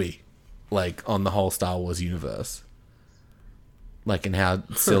poo-pooey, like on the whole Star Wars universe, like in how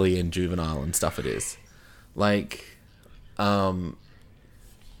silly and juvenile and stuff it is. Like,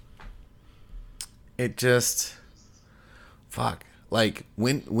 it just fuck. Like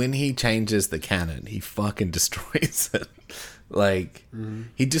when he changes the canon, he fucking destroys it. Like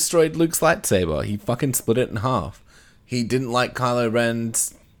he destroyed Luke's lightsaber. He fucking split it in half. He didn't like Kylo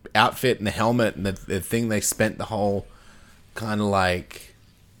Ren's outfit and the helmet and the thing they spent the whole kind of like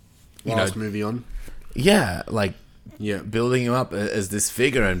last movie on. Yeah, like building him up as this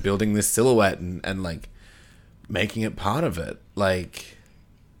figure and building this silhouette and like making it part of it. Like,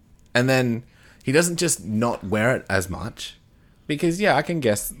 and then he doesn't just not wear it as much because I can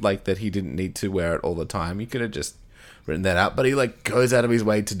guess like that he didn't need to wear it all the time. He could have just written that out, but he like goes out of his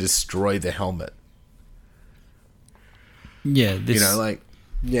way to destroy the helmet. Yeah, this,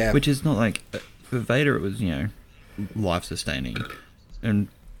 which is not like for Vader. It was life sustaining, and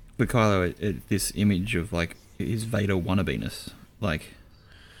for Kylo, this image of like his Vader wannabiness, like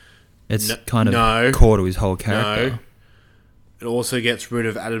it's kind of core to his whole character. No. It also gets rid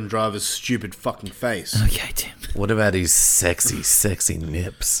of Adam Driver's stupid fucking face. Okay, Tim. What about his sexy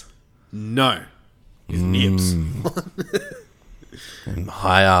nips? No, his nips. And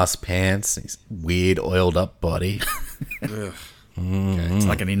high ass pants, his weird oiled up body. Ugh. Okay. It's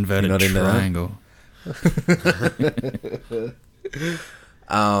like an inverted triangle.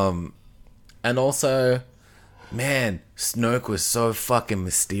 And also, man, Snoke was so fucking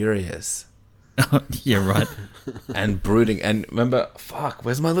mysterious. Yeah, right. And brooding. And remember,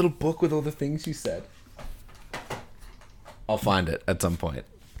 where's my little book with all the things you said? I'll find it at some point.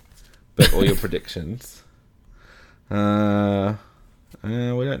 But all your predictions. We don't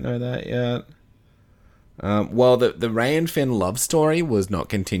know that yet. Well, the Rey and Finn love story was not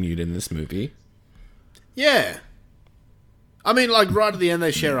continued in this movie. Yeah. I mean, like, right at the end,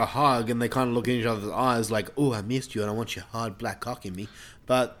 they share a hug, and they kind of look in each other's eyes like, oh, I missed you, and I want your hard black cock in me.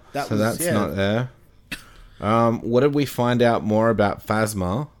 But that's not there. What did we find out more about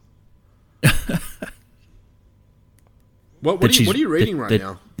Phasma? What are you reading right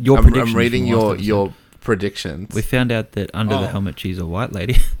now? I'm reading your predictions. We found out that under the helmet she's a white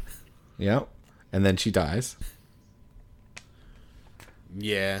lady. Yep. And then she dies.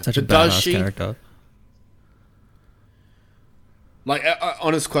 Yeah. Such a But does badass she? character. Like,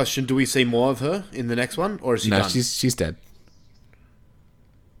 honest question, do we see more of her in the next one? Or is she No, done? she's dead.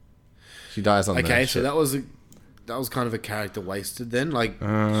 She dies on the Okay, so ship. that was kind of a character wasted then. Like,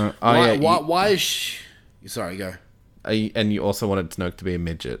 yeah, why is she... Sorry, go. And you also wanted Snoke to be a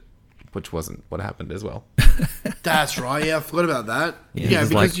midget, which wasn't what happened as well. That's right, yeah, I forgot about that. Yeah, Yeah, he's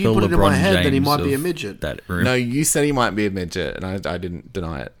because like you the put it in my LeBron head that he James might be a of midget. That room. No, you said he might be a midget, and I didn't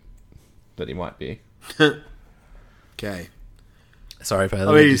deny it. That he might be. Okay. Sorry, Taylor. I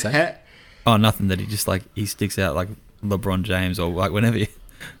What mean, did you his say? hair... Oh, nothing. That he just like he sticks out like LeBron James or like whenever.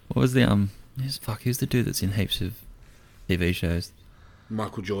 What was the who's the dude that's in heaps of TV shows?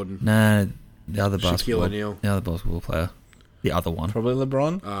 Michael Jordan. Nah, the other Shaquille basketball. O'Neal. The other basketball player. The other one. Probably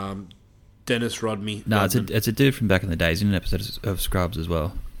LeBron. Dennis Rodman. No, it's a dude from back in the days in an episode of Scrubs as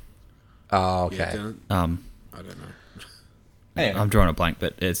well. Oh, okay. Yeah, I don't know. Anyway. I'm drawing a blank,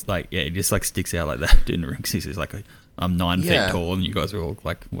 but it's like it just like sticks out like that in the ring. He's like I'm 9 feet tall, and you guys are all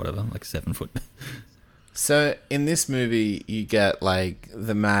like whatever, like 7 foot. So in this movie, you get like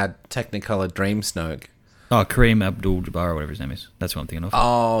the mad Technicolor Dream Snoke. Oh, Kareem Abdul-Jabbar or whatever his name is. That's what I'm thinking of.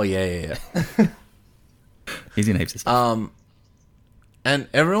 Oh yeah. He's in heaps of stuff. And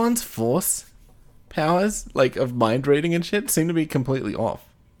everyone's force powers, like of mind reading and shit, seem to be completely off.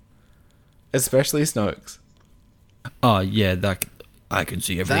 Especially Snoke's. Oh yeah, that I can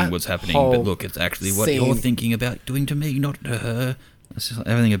see everything That what's happening, whole but look, it's actually what scene- you're thinking about doing to me, not to her. It's just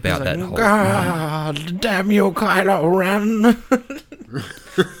everything about that whole. God damn you, Kylo Ren.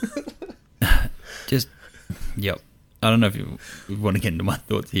 Just, yep. I don't know if you want to get into my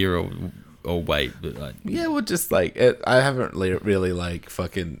thoughts here or wait, but Yeah, well, just like I haven't really like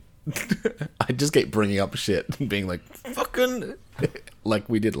fucking. I just keep bringing up shit and being like fucking like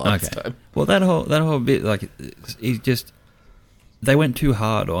we did last time. Well, that whole bit, like, he's just they went too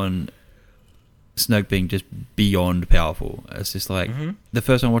hard on Snoke being just beyond powerful. It's just like the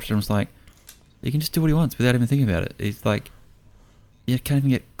first time I watched it, I was like, he can just do what he wants without even thinking about it. He's like, you can't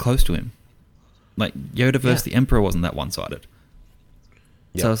even get close to him. Like Yoda versus the Emperor wasn't that one-sided.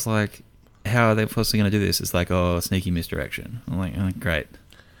 Yep. So it's like, how are they possibly going to do this? It's like, oh, sneaky misdirection. I'm like, oh, great.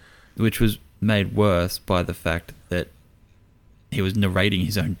 Which was made worse by the fact that he was narrating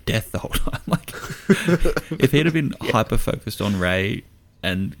his own death the whole time. Like, if he'd have been hyper-focused on Rey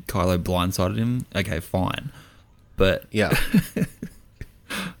and Kylo blindsided him, okay, fine. But Yeah.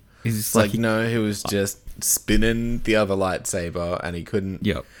 he's just It's like, no, he was just spinning the other lightsaber and he couldn't.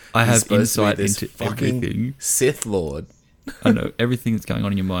 Yep. I he's have supposed to be insight this into fucking everything. Sith Lord. I know everything that's going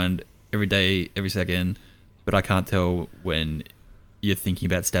on in your mind every day, every second, but I can't tell when you're thinking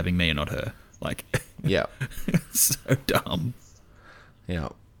about stabbing me and not her. Like, Yeah. so dumb. Yeah.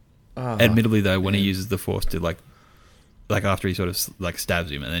 Admittedly, though, when he uses the Force to like after he sort of like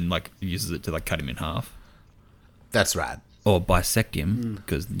stabs him and then like uses it to like cut him in half That's rad. or bisect him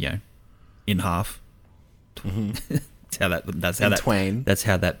because in half. That's how that. That's how In that. twain. That's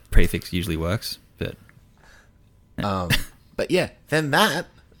how that prefix usually works. But But yeah, then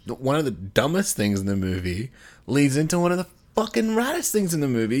one of the dumbest things in the movie leads into one of the fucking raddest things in the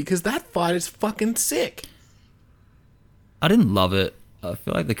movie because that fight is fucking sick. I didn't love it. I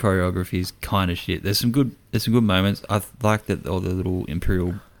feel like the choreography is kind of shit. There's some good moments. I like that all the little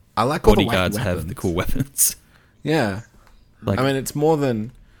Imperial I like all the bodyguards wacky have the weapons. cool weapons. Yeah. Like, I mean, it's more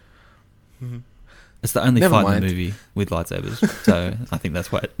than. it's the only never fight mind. in the movie with lightsabers. So I think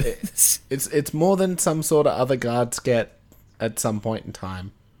that's why It's more than some sort of other guards get at some point in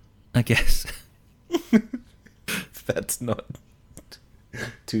time. I guess. That's not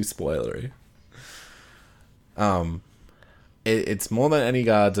too spoilery. It's more than any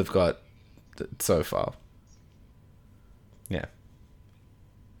guards have got so far. Yeah.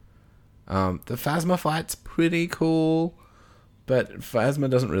 The Phasma fight's pretty cool, but Phasma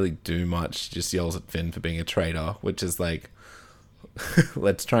doesn't really do much. She just yells at Finn for being a traitor, which is like,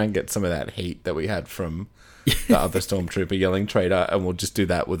 let's try and get some of that heat that we had from the other Stormtrooper yelling traitor, and we'll just do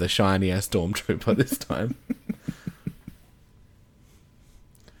that with a shiny ass Stormtrooper this time.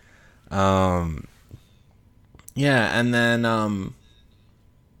 Yeah, and then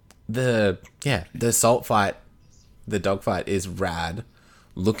the assault fight, the dogfight is rad,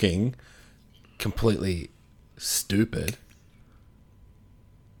 looking completely stupid.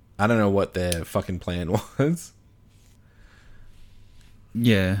 I don't know what their fucking plan was.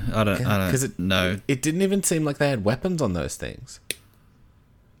 Yeah, I don't know. It didn't even seem like they had weapons on those things.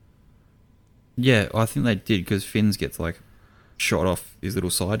 Yeah, I think they did because Finn's gets like shot off his little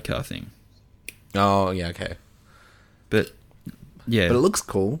sidecar thing. Oh yeah, okay. But yeah, But it looks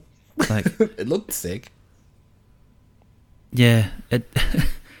cool. like It looked sick. Yeah,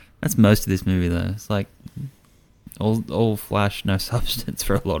 that's most of this movie though. It's like all flash, no substance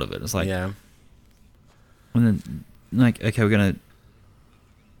for a lot of it. It's like, yeah. And then, like, okay, we're gonna.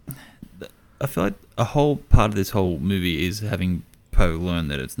 I feel like a whole part of this whole movie is having Poe learn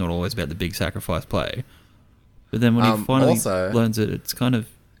that it's not always about the big sacrifice play. But then when he finally learns it, it's kind of...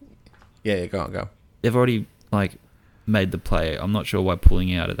 Yeah, go on, go. They've already, like, made the play. I'm not sure why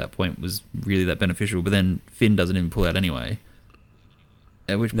pulling out at that point was really that beneficial, but then Finn doesn't even pull out anyway.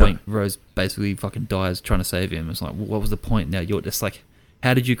 At which point, Rose basically fucking dies trying to save him. It's like, what was the point? Now you're just like,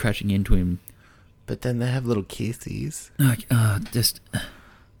 how did you crashing into him? But then they have little kisses. Like, just...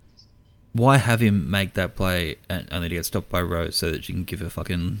 Why have him make that play and only to get stopped by Rose so that she can give a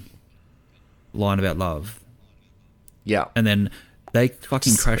fucking line about love? Yeah. And then they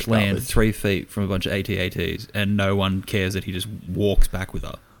fucking So crash land garbage. 3 feet from a bunch of AT-ATs and no one cares that he just walks back with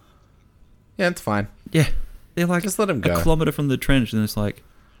her. Yeah, it's fine. Yeah. They're like Just let him go. a kilometre from the trench and it's like,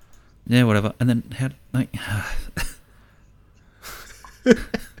 yeah, whatever. And then how, like...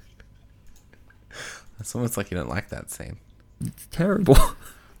 It's almost like you don't like that scene. It's terrible.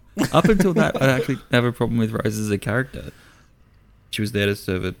 Up until that, I actually have a problem with Rose as a character. She was there to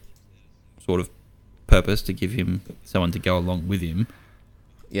serve a sort of purpose, to give him someone to go along with him.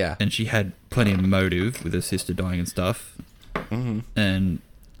 Yeah. And she had plenty of motive with her sister dying and stuff. Mm-hmm. And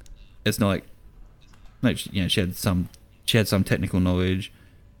it's not like she had some technical knowledge.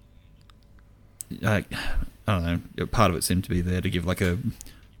 Like, I don't know, part of it seemed to be there to give like a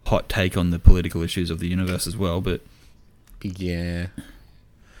hot take on the political issues of the universe as well, but yeah.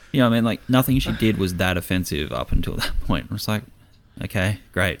 You know what I mean? Like, nothing she did was that offensive up until that point. It's like, okay,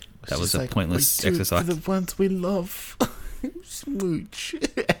 great. That was a pointless exercise. For the ones we love. Smooch.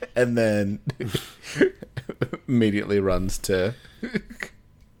 And then immediately runs to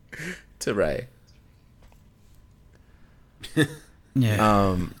Rey.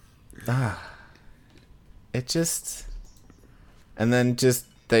 Yeah. It just... And then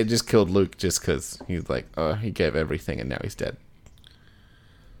they just killed Luke just because he's like, oh, he gave everything and now he's dead.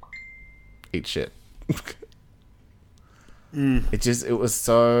 Eat shit. It was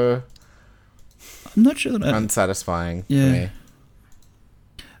so... I'm not sure that unsatisfying for me.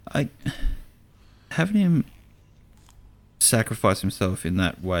 Having him sacrifice himself in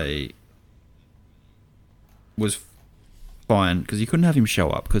that way was fine, because you couldn't have him show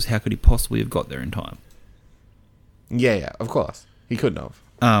up, because how could he possibly have got there in time? Yeah, of course. He couldn't have.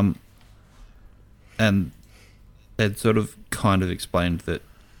 And they'd sort of kind of explained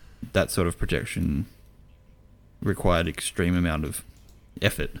that sort of projection required extreme amount of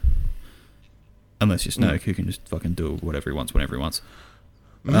effort. Unless you're Snoke, who can just fucking do whatever he wants whenever he wants.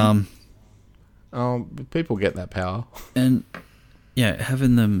 People get that power. And yeah,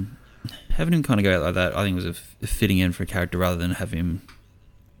 having him kind of go out like that, I think was a fitting end for a character, rather than have him,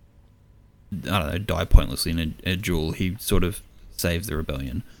 I don't know, die pointlessly in a duel. He sort of saves the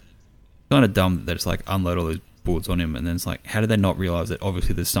rebellion. Kind of dumb that it's like unload all those bullets on him, and then it's like, how did they not realize that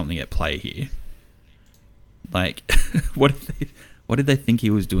obviously there's something at play here? Like, what did they think he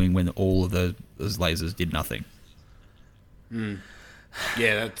was doing when all of those lasers did nothing?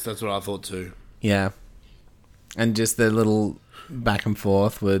 Yeah, that's what I thought too. Yeah. And just the little back and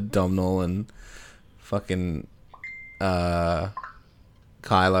forth with Domhnall and fucking Kylo.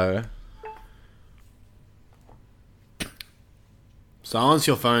 Silence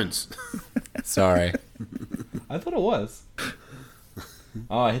your phones. Sorry. I thought it was.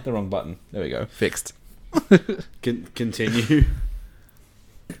 Oh, I hit the wrong button. There we go. Fixed. Continue.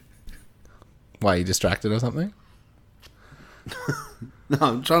 Why, are you distracted or something? No,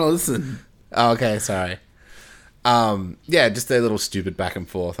 I'm trying to listen. Oh, okay, sorry. Yeah, just a little stupid back and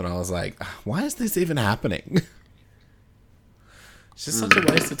forth, and I was like, why is this even happening? It's just such a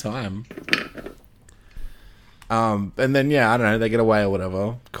waste of time. And then, yeah, I don't know, they get away or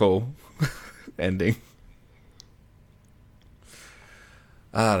whatever. Cool. Ending.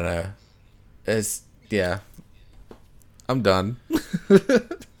 I don't know. Yeah. I'm done.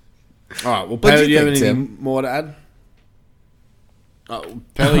 Alright, well, Paley, do you have anything more to add?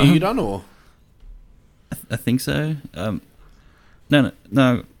 Paley, are you done, or? I think so. No,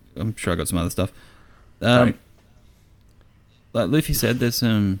 I'm sure I got some other stuff. Like Luffy said, there's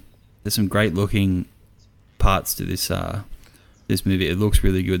some great looking parts to this movie. It looks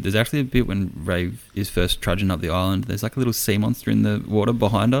really good. There's actually a bit when Rey is first trudging up the island. There's like a little sea monster in the water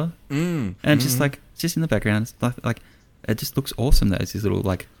behind her, and just in the background, it's like it just looks awesome. There's this little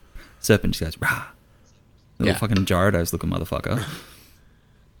like serpent just goes rah, little fucking Gyarados looking motherfucker.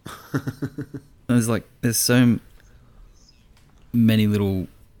 There's so many little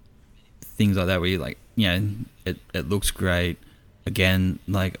things like that where you like, it looks great. Again,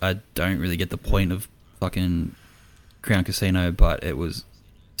 like, I don't really get the point of fucking Crown Casino, but it was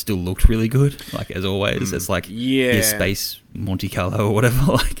still looked really good. Like, as always, it's like your space Monte Carlo or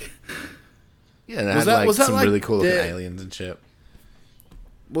whatever. Like, yeah, it had some really cool looking aliens and shit.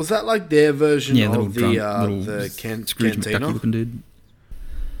 Was that like their version of the Scrooge Cantina? McDucky looking dude?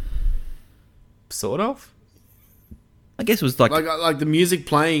 Sort of. I guess it was like the music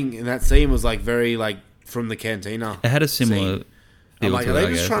playing in that scene was like very like from the Cantina. It had a similar scene. feel Like, to are it, they I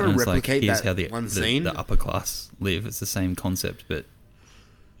just guess. trying to And it's like, replicate here's that how the one scene? the upper class live. It's the same concept, but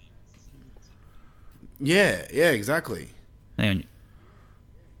yeah, exactly. hang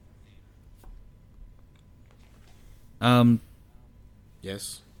on.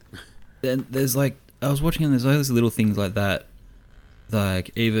 Yes. Then there's like, I was watching and there's all these little things like that.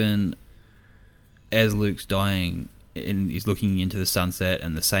 Like, even as Luke's dying and he's looking into the sunset,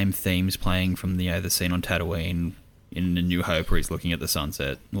 and the same themes playing from the scene on Tatooine in A New Hope where he's looking at the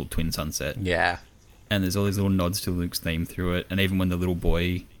sunset, little twin sunset. Yeah. And there's all these little nods to Luke's theme through it. And even when the little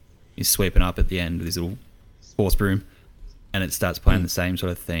boy is sweeping up at the end with his little horse broom, and it starts playing the same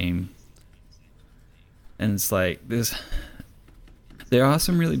sort of theme. And it's like, there are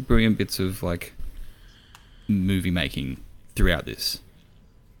some really brilliant bits of like movie making throughout this.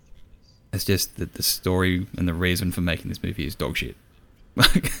 It's just that the story and the reason for making this movie is dog shit.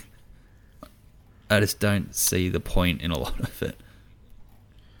 Like, I just don't see the point in a lot of it.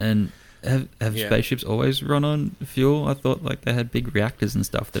 And have spaceships always run on fuel? I thought like they had big reactors and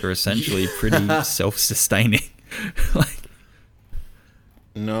stuff that are essentially pretty self-sustaining. Like,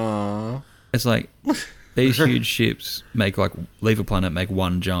 no, it's like these huge ships leave a planet, make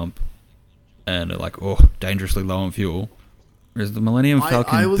one jump, and are like, dangerously low on fuel. Whereas the Millennium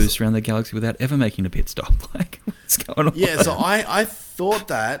Falcon boosts around the galaxy without ever making a pit stop. Like, what's going on? Yeah, so I thought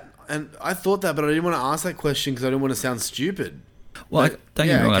that, but I didn't want to ask that question because I didn't want to sound stupid. Well, don't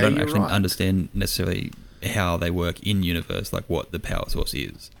get me wrong, I don't actually understand necessarily how they work in universe, like what the power source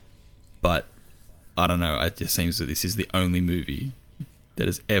is. But I don't know, it just seems that this is the only movie that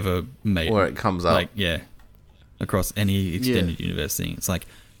has ever made, where it comes up, like, across any extended universe thing. It's like,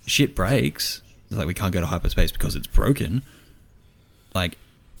 shit breaks. It's like, we can't go to hyperspace because it's broken. Like,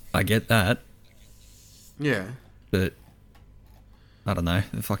 I get that. Yeah. But I don't know,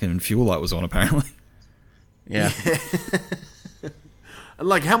 the fucking fuel light was on apparently. Yeah. And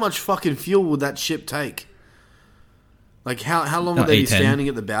like, how much fucking fuel would that ship take? Like, how long would they be standing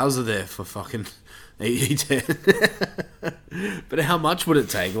at the bows of there for fucking E10? But how much would it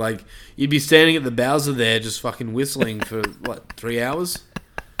take? Like, you'd be standing at the bows of there just fucking whistling for, 3 hours?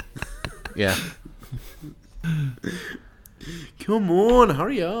 Yeah. Come on,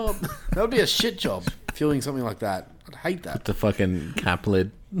 hurry up. That would be a shit job, fueling something like that. I'd hate that. With the fucking cap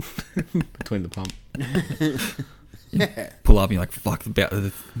lid between the pump. Yeah. Pull up and you're like, fuck,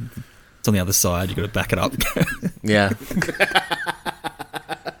 it's on the other side, you got to back it up. Yeah.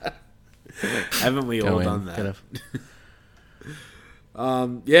 Haven't we all done that?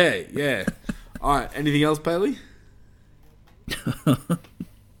 Yeah. All right, anything else, Bailey?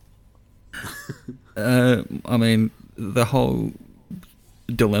 I mean, the whole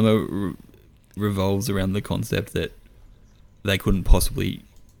dilemma revolves around the concept that they couldn't possibly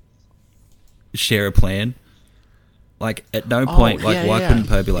share a plan. Like, at no point, why couldn't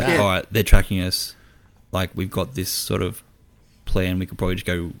Poe be like, all right, they're tracking us, like, we've got this sort of plan, we could probably just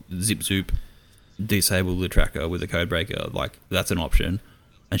go zip zoop, disable the tracker with a code breaker, like, that's an option.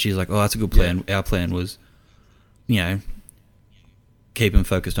 And she's like, that's a good plan. Our plan was, keep them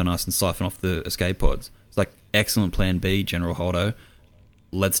focused on us and siphon off the escape pods. It's like, excellent plan B, General Holdo.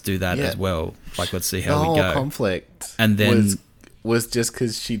 Let's do that as well. Like, let's see how we go. The whole conflict and then was just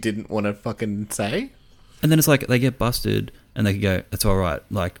because she didn't want to fucking say. And then it's like, they get busted and they could go, it's all right,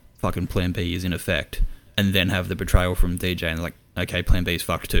 like, fucking plan B is in effect. And then have the betrayal from DJ and like, okay, plan B is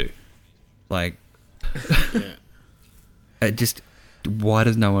fucked too. Like, it just, why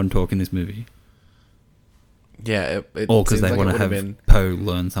does no one talk in this movie? Yeah, it or because they like want to have Poe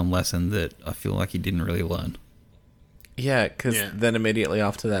learn some lesson that I feel like he didn't really learn. Yeah, because then immediately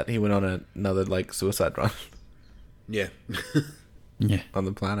after that, he went on another, like, suicide run. Yeah. Yeah. On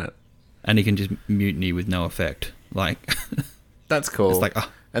the planet. And he can just mutiny with no effect. Like, that's cool. It's like,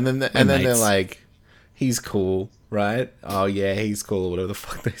 and then they're like, he's cool, right? Oh yeah, he's cool, or whatever the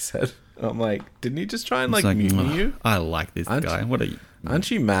fuck they said. I'm like, didn't he just try and like mutiny you? I like this guy. What are you? Aren't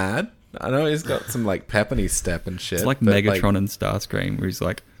you mad? I know he's got some like pep in his step and shit. It's like Megatron and Starscream, where he's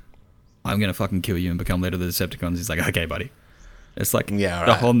like, I'm gonna fucking kill you and become leader of the Decepticons. He's like, okay, buddy. It's like,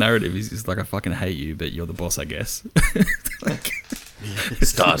 the whole narrative is just like, I fucking hate you, but you're the boss, I guess. Like,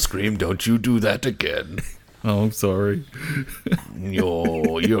 Starscream, don't you do that again. Oh, I'm sorry.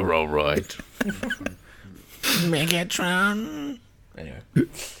 You're all right. Megatron. Anyway.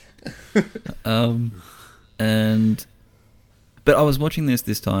 But I was watching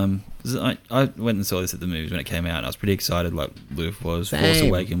this time. 'Cause I went and saw this at the movies when it came out, and I was pretty excited, like Luke was. Same. Force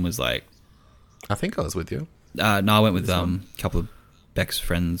Awakens was like... I think I was with you. No, I went with a couple of Beck's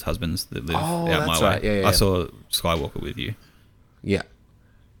friends' husbands that live out my way. Right. Yeah. I saw Skywalker with you. Yeah.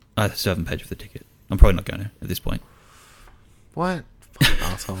 I still haven't paid for the ticket. I'm probably not going to at this point. What? Fucking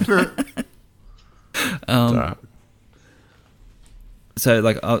asshole. So,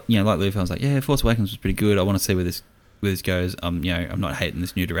 like, like Luke, I was like, yeah, Force Awakens was pretty good. I want to see where this goes. I'm not hating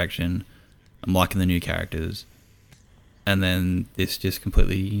this new direction. I'm liking the new characters. And then this just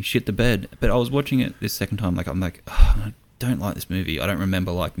completely shit the bed. But I was watching it this second time, like, I'm like, I don't like this movie. I don't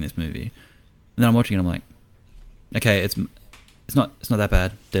remember liking this movie. And then I'm watching it, I'm like, okay, it's not that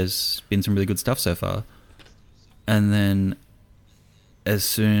bad. There's been some really good stuff so far. And then as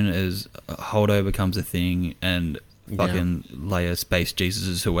soon as Holdo becomes a thing and fucking Leia Space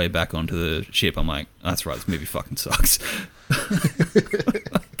Jesus her way back onto the ship, I'm like, that's right, this movie fucking sucks.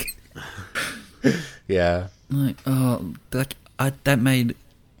 Yeah. Like, that made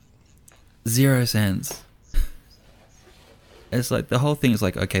zero sense. It's like, the whole thing is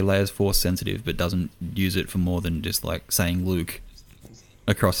like, okay, Leia's force sensitive, but doesn't use it for more than just like saying Luke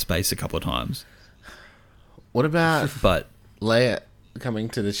across space a couple of times. What about but Leia coming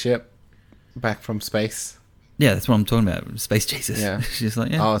to the ship back from space? Yeah, that's what I'm talking about. Space Jesus. Yeah. She's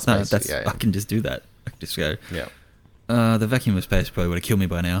like, space, I can just do that. I can just go. Yeah. The vacuum of space probably would have killed me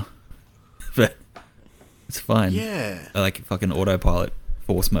by now. But it's fine. Yeah. Like fucking autopilot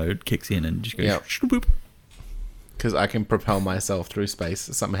force mode kicks in and just goes. Yep. Because I can propel myself through space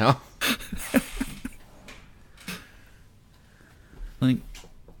somehow. Like,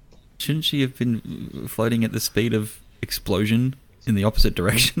 shouldn't she have been floating at the speed of explosion in the opposite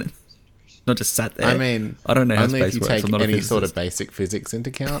direction? Not just sat there. I mean, I don't know how only space if you works. take I'm not a any sort of physicist. basic physics into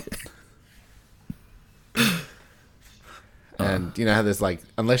account. And you know how there's like,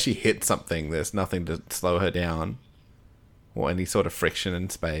 unless she hits something, there's nothing to slow her down, or any sort of friction in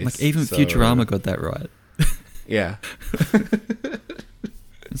space. Like, even so, Futurama got that right. Yeah.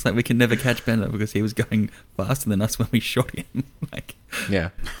 It's like we can never catch Bender because he was going faster than us when we shot him. Like, yeah.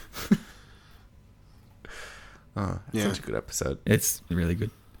 Such a good episode. It's really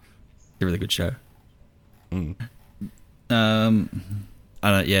good. It's a really good show. Mm.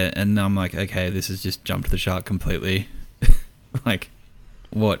 And I'm like, okay, this has just jumped the shark completely. Like,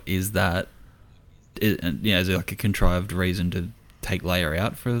 what is that? Is there like a contrived reason to take Leia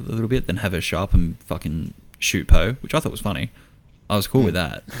out for a little bit, then have her show up and fucking shoot Poe, which I thought was funny. I was cool with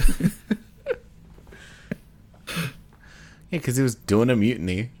that. Yeah, because he was doing a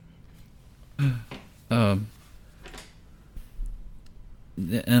mutiny. And I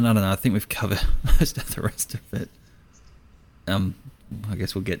don't know, I think we've covered most of the rest of it. I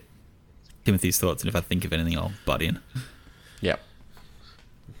guess we'll get Timothy's thoughts, and if I think of anything, I'll butt in. Yep.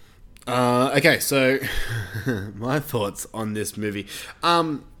 Okay, so my thoughts on this movie.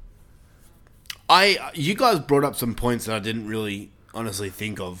 You guys brought up some points that I didn't really honestly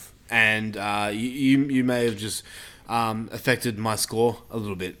think of, and you may have just affected my score a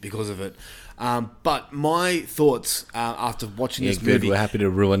little bit because of it. But my thoughts after watching this movie, we're happy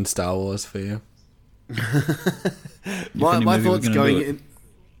to ruin Star Wars for you. my thoughts going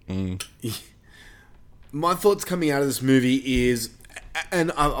in. My thoughts coming out of this movie is,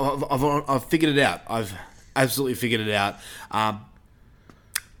 and I've figured it out. I've absolutely figured it out.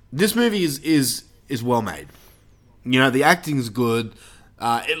 This movie is well made. You know, the acting's good.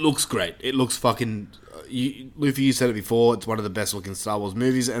 It looks great. It looks fucking. Luffy, you said it before. It's one of the best looking Star Wars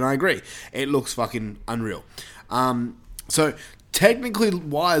movies, and I agree. It looks fucking unreal. So technically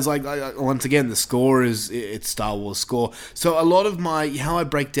wise, like once again, the score it's Star Wars score. So a lot of how I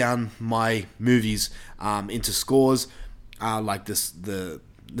break down my movies into scores, like the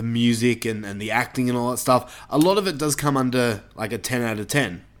music and the acting and all that stuff. A lot of it does come under like a 10 out of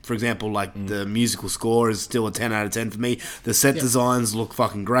 10. For example, like the musical score is still a 10 out of 10 for me. The set designs look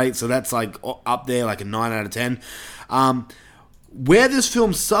fucking great, so that's like up there, like a 9 out of 10. Where this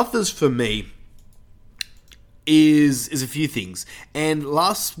film suffers for me is a few things. And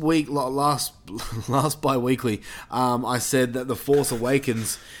last bi-weekly, I said that The Force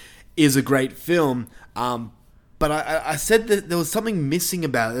Awakens is a great film, but I said that there was something missing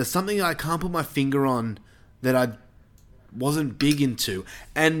about it. There's something I can't put my finger on that I wasn't big into,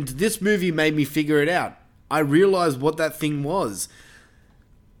 and this movie made me figure it out. I realized what that thing was.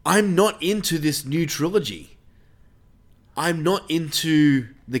 I'm not into this new trilogy. I'm not into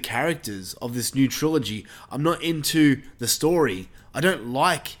the characters of this new trilogy. I'm not into the story. I don't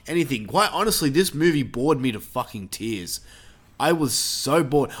like anything. Quite honestly, this movie bored me to fucking tears. I was so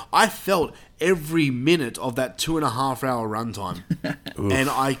bored. I felt every minute of that 2.5 hour runtime.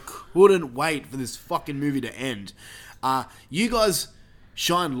 And I couldn't wait for this fucking movie to end. You guys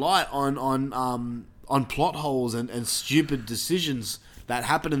shine light on plot holes and stupid decisions that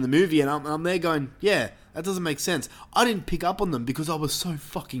happen in the movie, and I'm there going, yeah, that doesn't make sense. I didn't pick up on them because I was so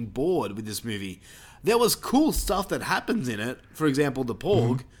fucking bored with this movie. There was cool stuff that happens in it. For example, the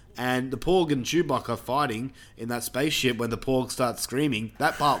Porg, and the Porg and Chewbacca fighting in that spaceship when the Porg starts screaming.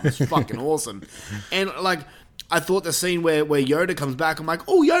 That part was fucking awesome. And, like, I thought the scene where Yoda comes back, I'm like,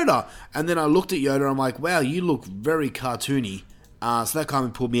 oh, Yoda! And then I looked at Yoda, I'm like, wow, you look very cartoony. So that kind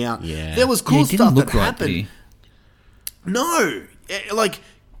of pulled me out. Yeah. There was cool stuff that happened. Did he? No! Like,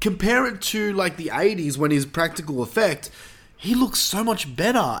 compare it to, like, the 80s when his practical effect, he looks so much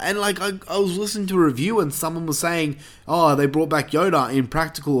better. And, like, I was listening to a review and someone was saying, oh, they brought back Yoda in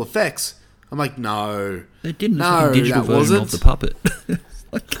practical effects. I'm like, no. They didn't. No, A digital that version wasn't. of the puppet.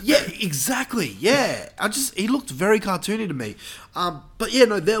 Yeah, exactly. Yeah. He looked very cartoony to me. But yeah,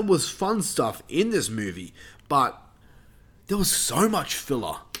 no, there was fun stuff in this movie, but there was so much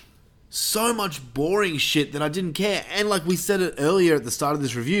filler. So much boring shit that I didn't care. And like we said it earlier at the start of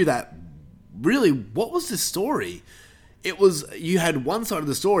this review, that really, what was this story? It was, you had one side of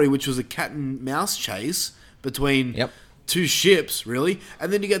the story, which was a cat and mouse chase between two ships, really.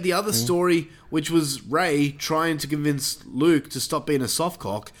 And then you get the other story, which was Rey trying to convince Luke to stop being a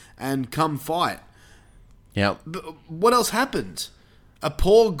softcock and come fight. Yep. But what else happened? A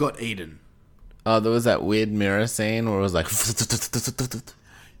Porg got eaten. Oh, there was that weird mirror scene where it was like...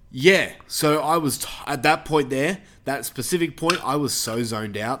 Yeah, so I was at that point there, that specific point, I was so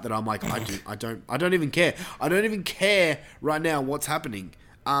zoned out that I'm like, I don't even care. I don't even care right now what's happening.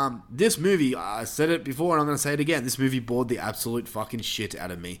 This movie, I said it before and I'm going to say it again, this movie bored the absolute fucking shit out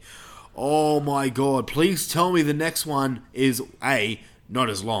of me. Oh my god, please tell me the next one is A, not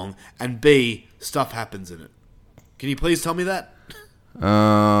as long, and B, stuff happens in it. Can you please tell me that?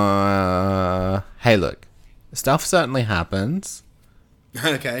 Hey, look, stuff certainly happens.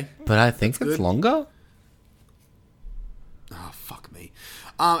 Okay. But I think it's longer. Oh, fuck me.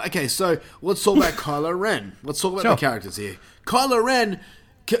 Okay, so let's talk about Kylo Ren. Let's talk about the characters here. Kylo Ren,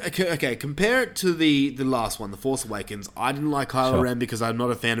 okay, compare it to the last one, The Force Awakens. I didn't like Kylo Ren because I'm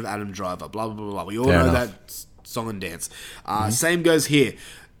not a fan of Adam Driver, blah, blah, blah, blah. We all know that song and dance. Same goes here.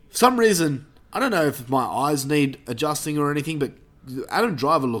 For some reason, I don't know if my eyes need adjusting or anything, but Adam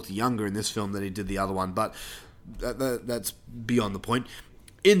Driver looked younger in this film than he did the other one, but... That's beyond the point.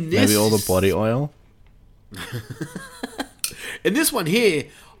 In this, maybe all the body oil. In this one here,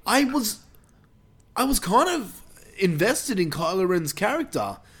 I was kind of invested in Kylo Ren's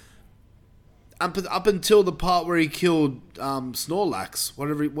character up until the part where he killed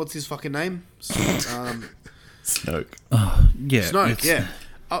Snorlax. What's his fucking name? Snoke. Yeah, Snoke. Yeah.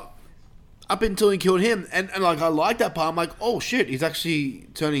 Up until he killed him, and like I like that part. I'm like, oh shit, he's actually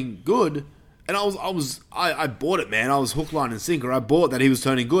turning good. And I bought it, man. I was hook, line, and sinker. I bought that he was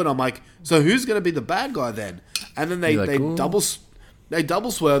turning good. I'm like, so who's going to be the bad guy then? And then they double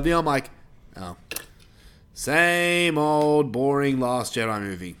swerved me. I'm like, oh, same old boring Last Jedi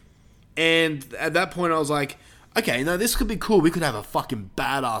movie. And at that point, I was like, okay, no, this could be cool. We could have a fucking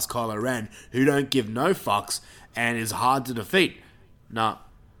badass Kylo Ren who don't give no fucks and is hard to defeat. Nah.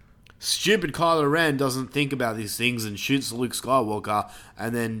 Stupid Kylo Ren doesn't think about these things and shoots Luke Skywalker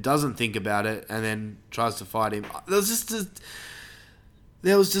and then doesn't think about it and then tries to fight him. There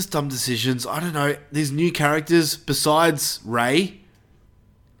was just dumb decisions. I don't know. These new characters besides Rey.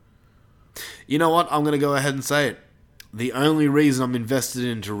 You know what? I'm going to go ahead and say it. The only reason I'm invested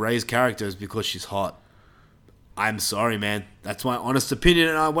into Rey's character is because she's hot. I'm sorry, man. That's my honest opinion,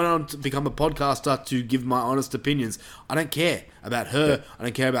 and I went on to become a podcaster to give my honest opinions. I don't care about her. I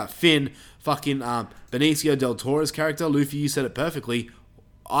don't care about Finn. Fucking Benicio del Toro's character, Luffy, you said it perfectly.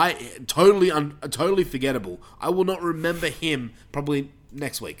 Totally forgettable. I will not remember him probably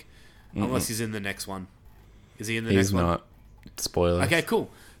next week, unless he's in the next one. Is he in the next one? He's not. Spoilers. Okay, cool.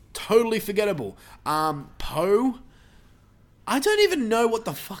 Totally forgettable. Poe. I don't even know what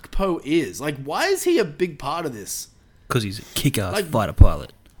the fuck Poe is. Like, why is he a big part of this? Because he's a kick-ass fighter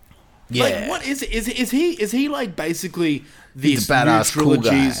pilot. Yeah. Like, what is it? Is he like basically this badass new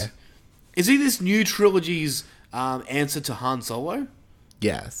trilogy's... cool guy. Is he this new trilogy's answer to Han Solo?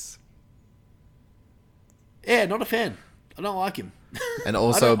 Yes. Yeah, not a fan. I don't like him. And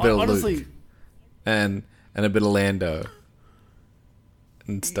also a bit of Luke. And a bit of Lando.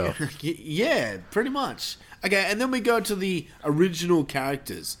 and stuff. Yeah, pretty much. Okay, and then we go to the original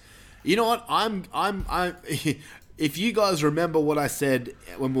characters. You know what? I'm. If you guys remember what I said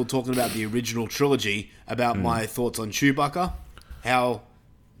when we were talking about the original trilogy about my thoughts on Chewbacca, how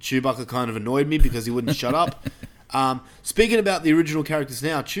Chewbacca kind of annoyed me because he wouldn't shut up. Speaking about the original characters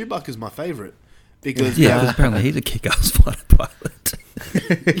now, Chewbacca's my favorite because because apparently he's a kick-ass fighter pilot.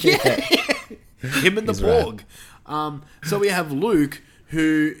 Him and the Porg. So we have Luke,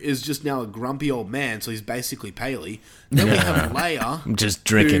 who is just now a grumpy old man, so he's basically Paley. Then we have Leia. I'm just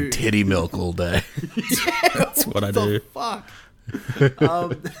drinking titty milk all day. That's what I do. Fuck.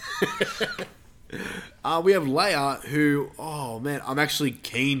 We have Leia, who, oh man, I'm actually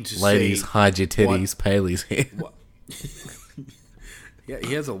keen to Ladies, see. hide your titties. Paley's here. Yeah,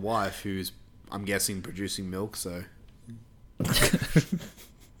 he has a wife who's, I'm guessing, producing milk. So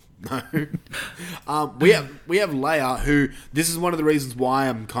no. We have Leia, who, this is one of the reasons why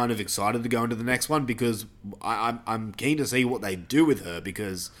I'm kind of excited to go into the next one, because I'm keen to see what they do with her,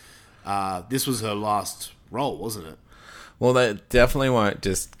 because this was her last role, wasn't it? Well, they definitely won't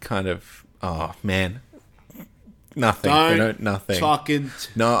just kind of. Oh man, nothing. Don't They don't nothing. fucking.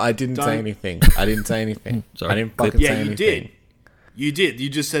 No, I didn't don't- say anything. I didn't say anything. Sorry. I didn't fucking Yeah, say you anything. did. You did. You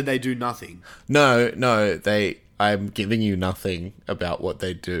just said they do nothing. No, I'm giving you nothing about what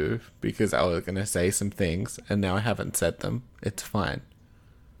they do because I was gonna say some things and now I haven't said them. It's fine.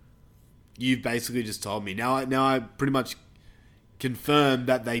 You've basically just told me. Now I pretty much confirmed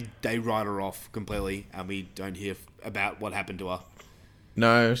that they write her off completely, and we don't hear about what happened to her.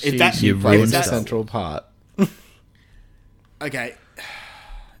 No, she You've plays ruined the it. central part. Okay,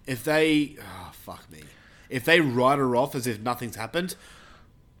 if they, fuck me, if they write her off as if nothing's happened,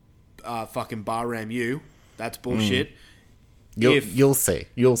 fucking Bahram you, that's bullshit. You'll see.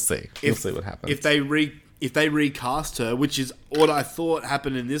 You'll see what happens. If they recast her, which is what I thought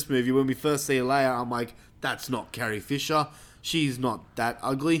happened in this movie, when we first see Leia, I'm like, that's not Carrie Fisher. She's not that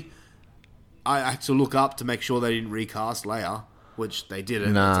ugly. I had to look up to make sure they didn't recast Leia, which they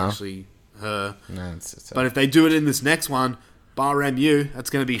didn't. No. It's actually her. No, it's just But if they do it in this next one, Bahram you, that's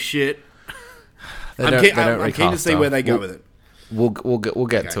going to be shit. They I'm don't- keen they don't to recast see her. where they go with it. We'll get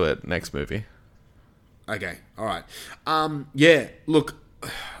Okay. to it next movie. Okay, all right. Yeah, look,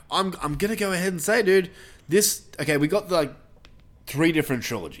 I'm gonna go ahead and say, dude, this. Okay, we got like 3 different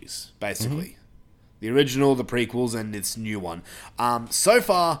trilogies, basically. The original, the prequels, and this new one. So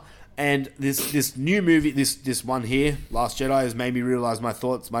far, and this new movie, this one here, Last Jedi, has made me realize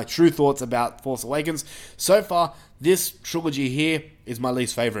my true thoughts about Force Awakens. So far, this trilogy here is my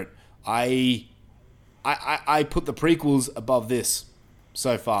least favorite. I put the prequels above this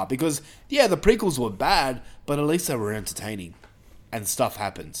so far because, yeah, the prequels were bad, but at least they were entertaining and stuff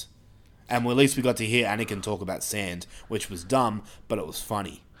happened. And at least we got to hear Anakin talk about sand, which was dumb, but it was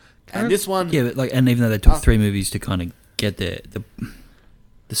funny. And this one... Yeah, but and even though they took 3 movies to kind of get there,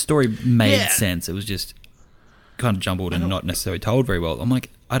 the story made sense. It was just kind of jumbled and not necessarily told very well. I'm like,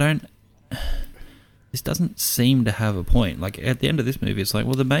 this doesn't seem to have a point. Like, at the end of this movie, it's like,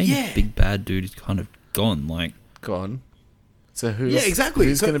 well, the main big bad dude is kind of gone. Like, Gone. So who's exactly.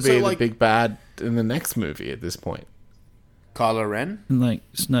 Who's So- going to so, be like- the big bad in the next movie at this point? Kylo Ren? and like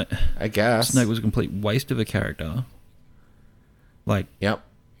Snoke, I guess. Snoke was a complete waste of a character. Like, Yep.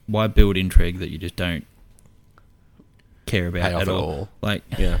 why build intrigue that you just don't care about Pay off at at all? all. Like,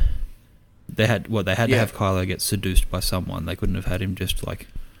 Yeah. they had to have Kylo get seduced by someone. They couldn't have had him just like,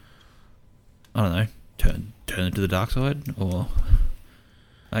 I don't know, turn to the dark side, or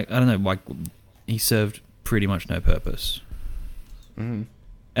like, I don't know, like, he served pretty much no purpose. Mm-hmm.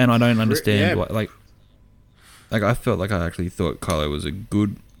 And I don't understand yeah. why, like I felt like I actually thought Kylo was a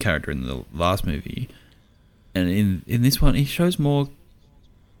good character in the last movie, and in this one he shows more.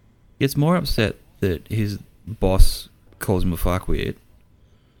 Gets more upset that his boss calls him a fuckwit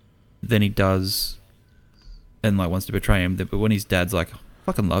than he does, and like wants to betray him. But when his dad's like,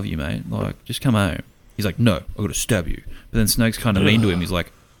 "Fucking love you, mate," like, just come home. He's like, "No, I'm gonna stab you." But then Snoke's kind of mean to him. He's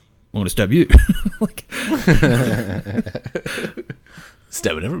like, "I'm gonna stab you." Like,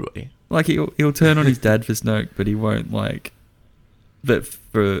 Stabbing everybody. like he'll turn on his dad for Snoke, but he won't like. But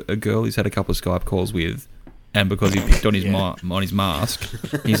for a girl he's had a couple of Skype calls with, and because he picked on his on his mask,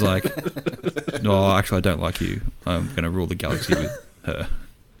 he's like, "No, actually, I don't like you. I'm going to rule the galaxy with her."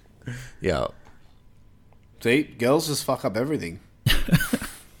 Yeah. See, girls just fuck up everything.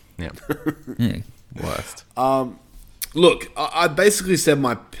 Yeah. Yeah. Worst. Look, I basically said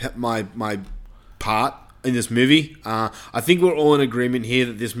my part in this movie. I think we're all in agreement here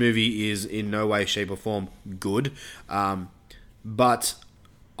that this movie is in no way, shape, or form good. But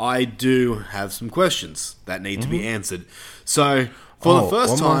I do have some questions that need to be answered. So, For the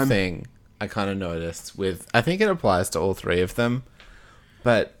first one time... more thing I kind of noticed with... I think it applies to all three of them,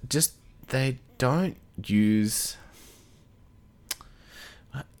 but just they don't use...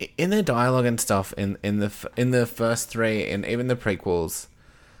 In their dialogue and stuff, in the first three, and even the prequels,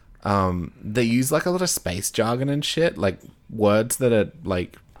 they use like a lot of space jargon and shit, like words that are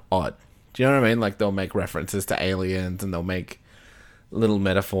like odd. Do you know what I mean? Like they'll make references to aliens and they'll make little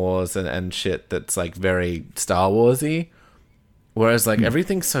metaphors and shit that's like very Star Warsy. Whereas like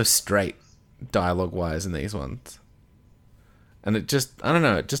everything's so straight dialogue wise in these ones. And it just, I don't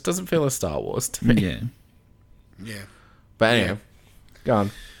know, it just doesn't feel as Star Wars to me. Yeah. Yeah. But anyway, go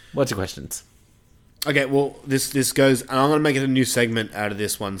on. What's your questions? Okay, well, this goes, and I'm going to make it a new segment out of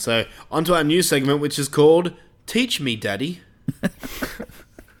this one. So, onto our new segment, which is called Teach Me, Daddy.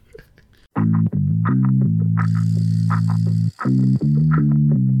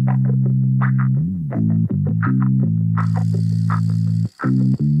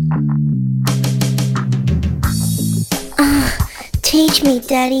 Teach me,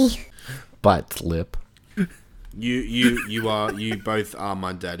 Daddy. Bite lip. You both are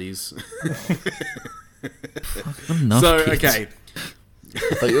my daddies. Enough So, kids. okay.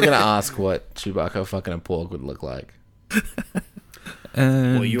 I thought you were going to ask what Chewbacca fucking a porg would look like.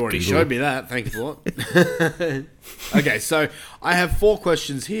 Well, you already showed me that. Thank you for it. Okay, so I have 4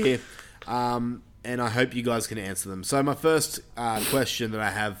 questions here, and I hope you guys can answer them. So my first question that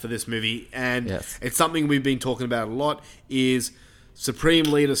I have for this movie, and it's something we've been talking about a lot, is Supreme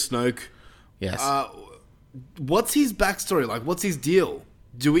Leader Snoke. Yes. What's his backstory like? What's his deal?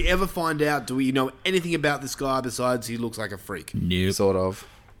 Do we ever find out? Do we know anything about this guy besides he looks like a freak? Nope. Sort of.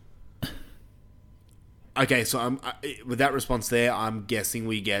 Okay, so with that response there, I'm guessing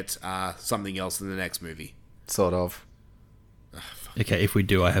we get something else in the next movie. Sort of. Okay, if we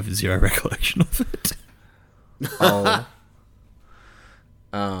do, I have zero recollection of it.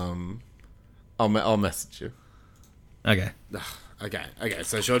 I'll message you. Okay. Okay.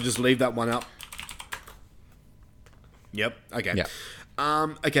 So should I just leave that one up? Yep. Okay. Yeah.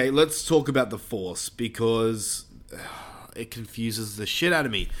 Okay, let's talk about the Force, because it confuses the shit out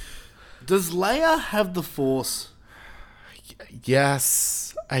of me. Does Leia have the Force?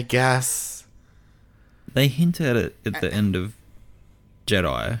 Yes, I guess. They hint at it at the end of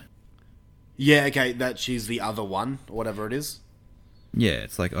Jedi. Yeah, okay, that she's the other one, or whatever it is. Yeah,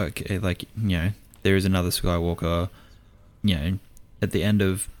 it's like, okay, like, you know, there is another Skywalker, you know, at the end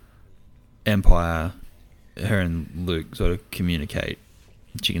of Empire, her and Luke sort of communicate.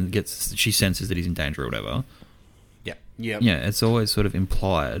 She senses that he's in danger or whatever. Yeah. Yeah. Yeah, it's always sort of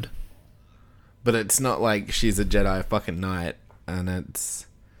implied. But it's not like she's a Jedi fucking knight, and it's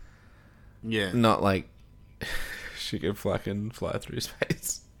not like she can fucking fly through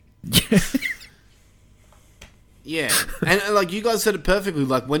space. Yeah, and like you guys said it perfectly.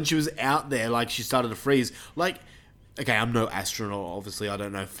 Like when she was out there, like she started to freeze. Like, okay, I'm no astronaut. Obviously, I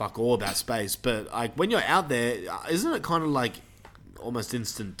don't know fuck all about space. But like when you're out there, isn't it kind of like almost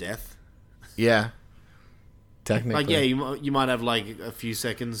instant death? Yeah, technically. Like, yeah, you might have like a few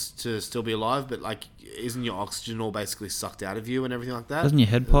seconds to still be alive, but like, isn't your oxygen all basically sucked out of you and everything like that? Doesn't your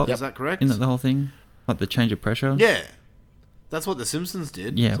head pop? Is that correct? Isn't that the whole thing? Like the change of pressure? Yeah, that's what The Simpsons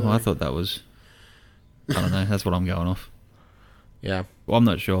did. Yeah, so. well, I thought that was... I don't know. That's what I'm going off. Yeah. Well, I'm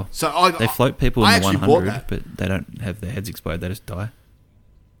not sure. So they float people I in the actually bought 100, that. but they don't have their heads explode. They just die.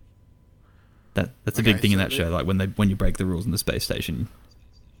 That's a big thing in that show. Like when you break the rules in the space station,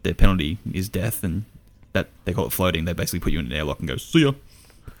 their penalty is death, and that they call it floating. They basically put you in an airlock and go, "See ya."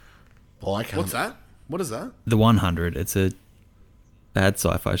 Well, I can't. What's that? What is that? The 100. It's a bad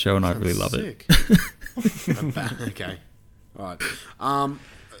sci-fi show, and I really love it. Okay. All right.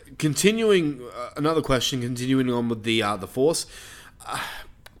 Continuing another question. Continuing on with the Force.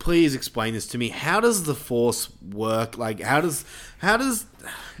 Please explain this to me. How does the Force work? Like, how does?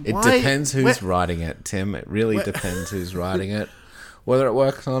 It depends who's writing it, Tim. It really depends who's writing it, whether it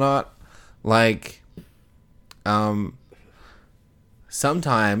works or not. Like,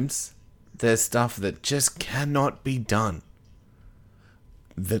 sometimes there's stuff that just cannot be done.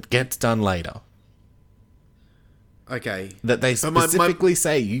 That gets done later. Okay. That they specifically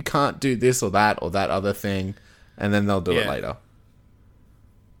say you can't do this or that other thing, and then they'll do it later.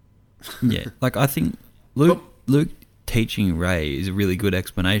 Yeah, like I think Luke teaching Rey is a really good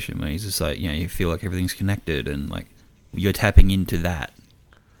explanation where he's just like, you know, you feel like everything's connected and like you're tapping into that,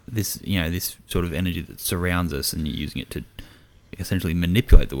 this sort of energy that surrounds us, and you're using it to essentially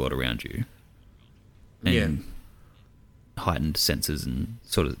manipulate the world around you. And heightened senses and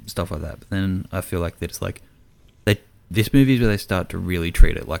sort of stuff like that. But then I feel like that it's like this movie is where they start to really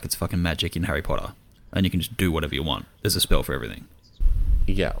treat it like it's fucking magic in Harry Potter, and you can just do whatever you want. There's a spell for everything.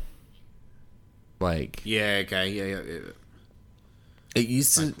 Yeah. Like, Yeah, okay, yeah. it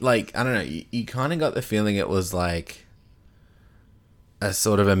used to, like, I don't know, you kind of got the feeling it was like a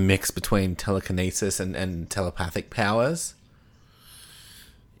sort of a mix between telekinesis and telepathic powers.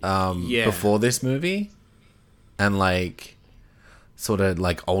 Before this movie, and like sort of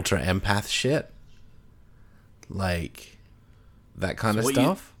like ultra empath shit, like that kind of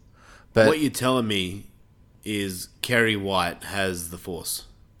stuff. But what you're telling me is Kerry White has the Force.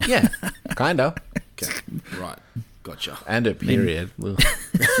 Yeah, kind of. Okay, right, gotcha. And a period.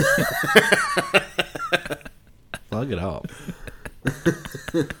 Plug it up.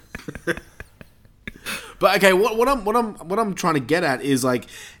 But okay, what I'm trying to get at is like,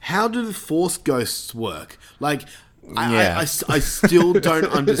 how do the Force ghosts work? Like, I still don't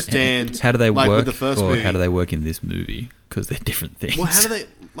understand. How do they like, work? With the first movie. How do they work in this movie? Because they're different things. Well, how do they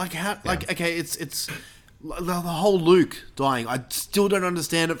okay, it's the whole Luke dying. I still don't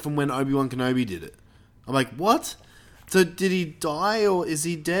understand it from when Obi-Wan Kenobi did it. I'm like, what? So did he die, or is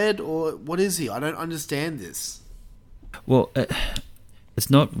he dead, or what is he? I don't understand this. Well, it's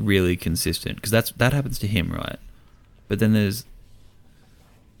not really consistent because that happens to him, right? But then there's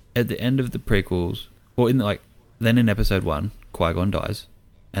at the end of the prequels, or then in Episode 1, Qui-Gon dies,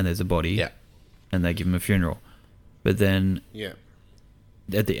 and there's a body, and they give him a funeral. But then,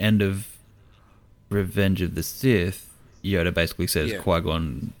 at the end of Revenge of the Sith, Yoda basically says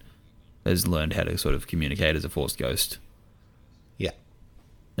Qui-Gon has learned how to sort of communicate as a Force ghost. Yeah,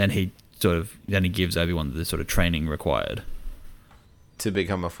 and he gives Obi-Wan the sort of training required to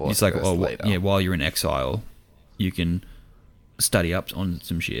become a Force it's like, ghost later. While you're in exile, you can study up on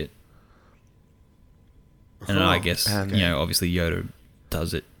some shit. And I guess, obviously Yoda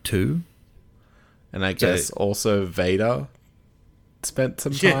does it too. And I guess also Vader spent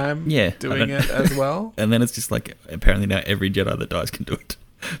some time doing it as well. And then it's just like, apparently now every Jedi that dies can do it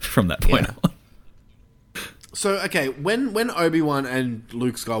from that point on. So, okay, when Obi-Wan and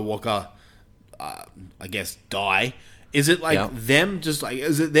Luke Skywalker, I guess, die, is it like them just like,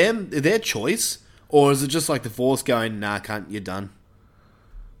 is it their choice? Or is it just like the Force going, nah, cunt, you're done?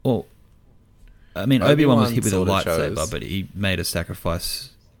 Well, I mean, Obi-Wan was hit with a sorta lightsaber, chose. but he made a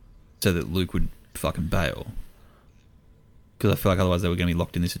sacrifice so that Luke would fucking bail. Because I feel like otherwise they were going to be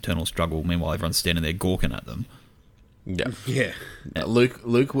locked in this eternal struggle. Meanwhile, everyone's standing there gawking at them. Yeah.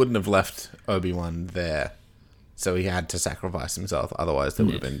 Luke wouldn't have left Obi-Wan there, so he had to sacrifice himself. Otherwise, they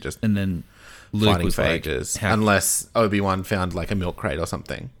would have been just and then Luke fighting was for like, ages, unless Obi-Wan found like a milk crate or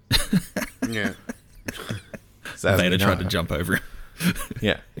something. Yeah. So Vader tried to jump over him.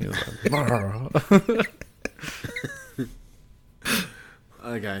 Yeah. He was like,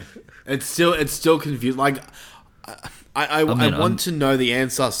 okay. It's still confused. Like, I want to know the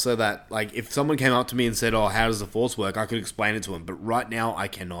answer so that, like, if someone came up to me and said, "Oh, how does the Force work?" I could explain it to them. But right now, I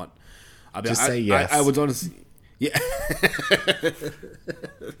cannot. Just say yes. I would honestly, yeah.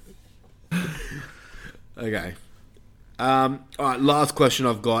 Okay. All right. Last question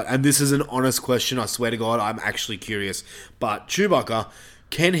I've got, and this is an honest question. I swear to God, I'm actually curious. But Chewbacca,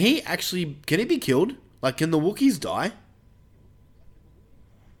 can he be killed? Like, can the Wookiees die?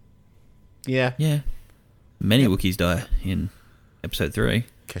 Yeah. Yeah. Many Wookiees die in Episode 3.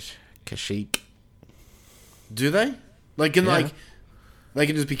 Kashyyyk. Do they? Like, can they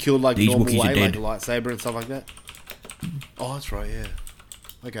can just be killed like These normal Wookiees are way, like dead. a lightsaber and stuff like that? Oh, that's right, yeah.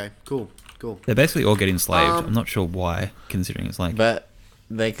 Okay, cool. They're basically all getting enslaved. I'm not sure why, considering it's like... But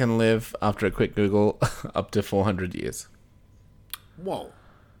they can live, after a quick Google, up to 400 years. Whoa.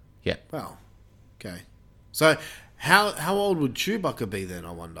 Yeah. Wow. Okay. So, how old would Chewbacca be then,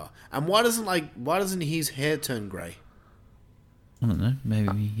 I wonder? And why doesn't his hair turn grey? I don't know.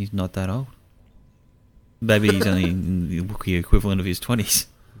 Maybe he's not that old. Maybe he's only in the Wookiee equivalent of his 20s.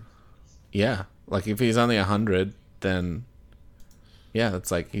 Yeah. Like, if he's only 100, then... Yeah,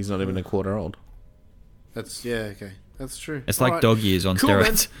 it's like he's not even a quarter old. Okay. That's true. It's like dog years on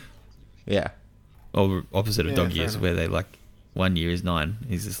steroids. Yeah. Or opposite of dog fair years, enough. where they like 1 year is 9.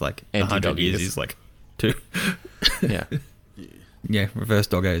 He's just like Anti-dog 100 years years. is like 2. Yeah. Yeah, reverse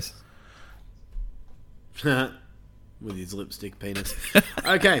doggos. With his lipstick penis.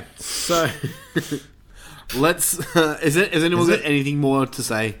 Okay, so let's. Has anyone got anything more to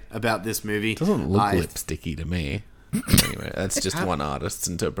say about this movie? It doesn't look lipsticky to me. Anyway, that's just one artist's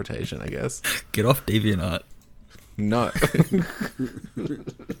interpretation, I guess. Get off DeviantArt. No.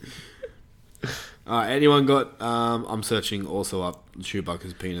 Anyone got? I'm searching also up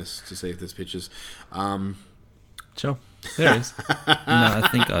Chewbacca's penis to see if there's pictures. Sure. There is. No, I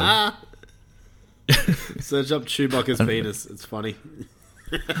think I've... Search up Chewbacca's penis. It's funny.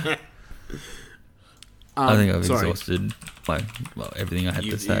 I think I've sorry. exhausted everything I had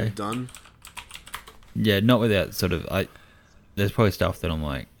to say. You've done. Yeah, not without sort of there's probably stuff that I'm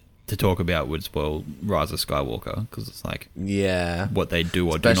like to talk about would spoil Rise of Skywalker because it's like what they do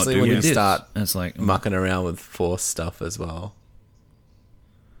or especially do not do when with you this. start And it's like mucking around with Force stuff as well.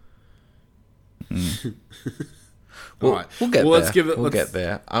 All right, We'll get there. Let's give it. We'll get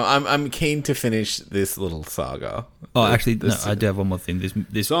there. I'm keen to finish this little saga. Oh, actually, no, I do have one more thing. This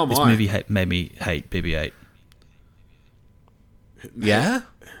So am I. movie made me hate BB-8. Yeah.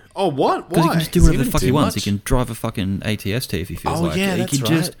 Oh, what? Because he Why? can just do Does he whatever the even fuck do he wants. much? He can drive a fucking ATST if he feels Oh, like yeah, it. that's He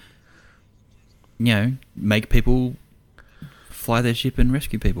can right. just, make people fly their ship and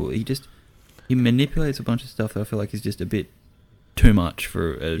rescue people. He manipulates a bunch of stuff that I feel like is just a bit too much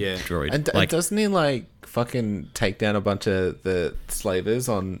for a droid. And doesn't he fucking take down a bunch of the slavers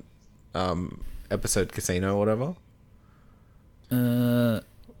on episode Casino or whatever?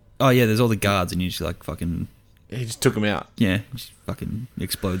 Oh yeah, there's all the guards and you just fucking. He just took them out. Yeah, he just fucking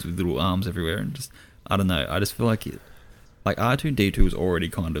explodes with little arms everywhere and just I don't know. I just feel like R2-D2 was already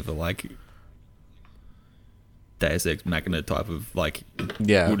kind of a Deus Ex Machina type of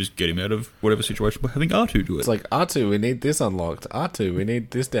we'll just get him out of whatever situation by having R2 do it. It's like R2, we need this unlocked. R2, we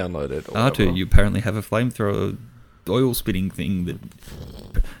need this downloaded. Or R2, whatever. you apparently have a flamethrower oil spitting thing that.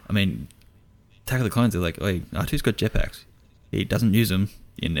 I mean, Attack of the Clones are like, hey, R2's got jetpacks. He doesn't use them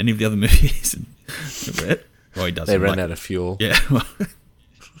in any of the other movies. Well, he does. They ran out of fuel. Yeah.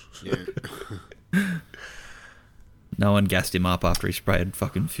 Yeah. No one gassed him up after he sprayed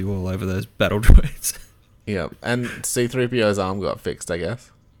fucking fuel all over those battle droids. Yeah, and C-3PO's arm got fixed, I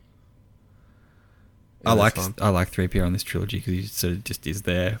guess. I like 3PO on this trilogy because he sort of just is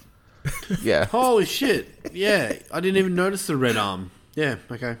there. Yeah. Holy shit! Yeah, I didn't even notice the red arm. Yeah.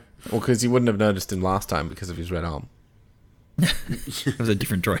 Okay. Well, because you wouldn't have noticed him last time because of his red arm. It was a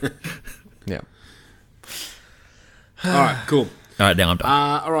different droid. Yeah. All right. Cool. All right, now I'm done.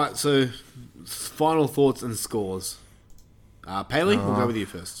 All right. So, final thoughts and scores. Paley, we'll go with you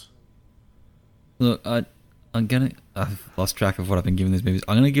first. Look, I've lost track of what I've been giving these movies.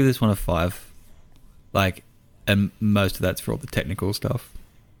 I'm gonna give this one a 5. And most of that's for all the technical stuff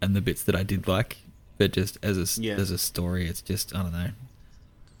and the bits that I did like. But just as a story, it's just I don't know.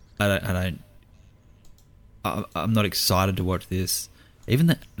 I'm not excited to watch this.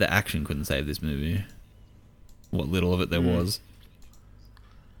 Even the action couldn't save this movie. What little of it there was.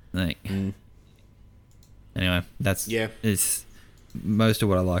 Anyway, it's most of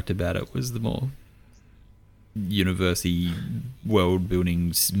what I liked about it was the more university world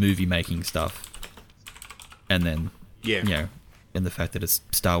building movie making stuff, and then and the fact that it's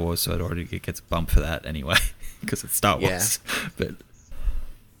Star Wars, so it gets a bump for that anyway because it's Star Wars. But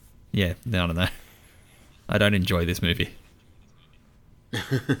I don't know. I don't enjoy this movie.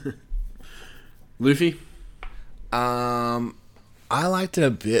 Luffy? I liked it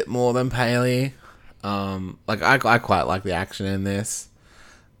a bit more than Paley. I quite like the action in this.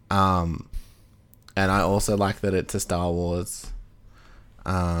 And I also like that it's a Star Wars.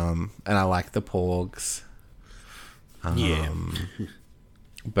 And I like the Porgs.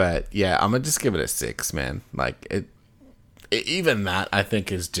 But yeah, I'm gonna just give it a 6, man. Even that I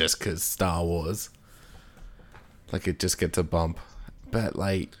think is just because Star Wars. It just gets a bump. But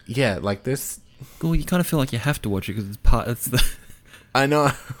this. Well, you kind of feel like you have to watch it because it's the. I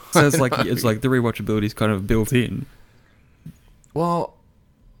know. So it's like the rewatchability is kind of built in. Well,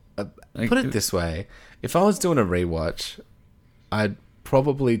 put it this way: if I was doing a rewatch, I'd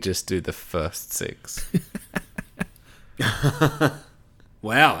probably just do the first 6.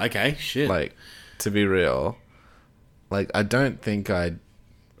 Wow. Okay. Shit. To be real, I don't think I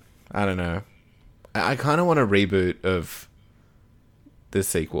don't know. I kind of want a reboot of the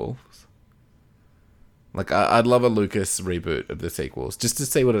sequels. I'd love a Lucas reboot of the sequels just to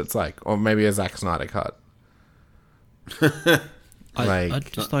see what it's like, or maybe a Zack Snyder cut.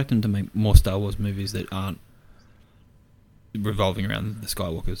 I'd just like them to make more Star Wars movies that aren't revolving around the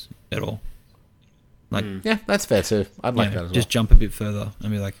Skywalkers at all. Yeah, that's fair too. I'd like that as well. Just jump a bit further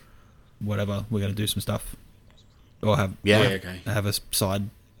and be like, whatever, we're going to do some stuff, or have have a side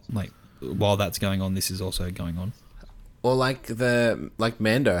while that's going on, this is also going on. Or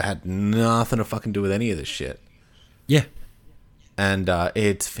Mando had nothing to fucking do with any of this shit. Yeah. And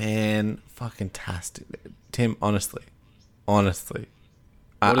it's fan-fucking-tastic. Tim, honestly. I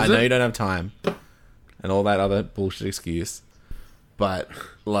know you don't have time and all that other bullshit excuse, but,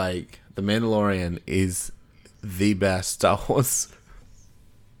 The Mandalorian is the best Star Wars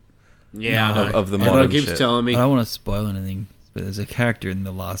of the modern shit. Telling me. I don't want to spoil anything, but there's a character in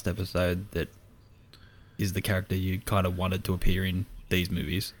the last episode that is the character you kind of wanted to appear in these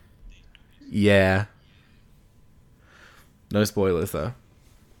movies. Yeah. No spoilers though.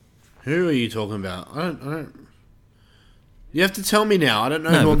 Who are you talking about? I don't. You have to tell me now. I don't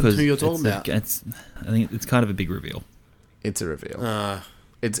know who you're talking about. I think it's kind of a big reveal. It's a reveal.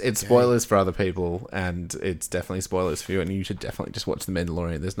 It's spoilers for other people, and it's definitely spoilers for you. And you should definitely just watch The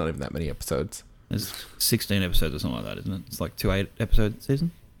Mandalorian. There's not even that many episodes. There's 16 episodes or something like that, isn't it? It's like 2 8-episode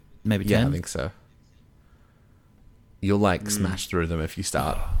season, maybe 10. Yeah, I think so. You'll smash through them if you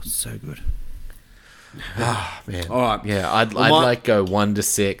start. Oh, so good. Ah, man. All right. Yeah, I'd go 1 to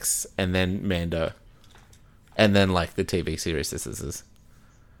 6, and then Mando, and then the TV series. This is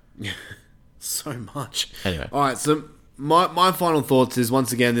so much. Anyway, all right. So my final thoughts is,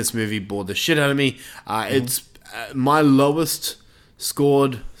 once again, this movie bored the shit out of me. It's my lowest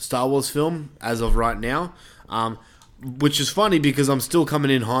scored Star Wars film as of right now, which is funny because I'm still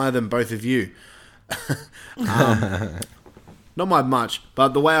coming in higher than both of you. Not by much,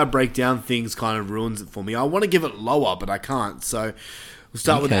 but the way I break down things kind of ruins it for me. I want to give it lower, but I can't. So we'll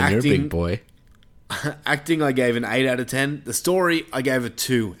start with acting. You're a big boy. Acting, I gave an 8 out of 10. The story, I gave a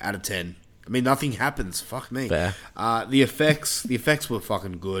 2 out of 10. I mean, nothing happens. Fuck me. Fair. The effects were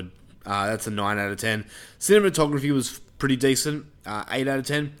fucking good. That's a 9 out of 10. Cinematography was pretty decent. 8 out of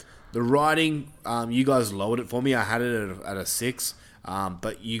 10. The writing, you guys lowered it for me. I had it at a 6.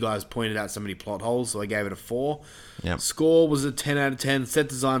 But you guys pointed out so many plot holes, so I gave it a 4. Yep. Score was a 10 out of 10. Set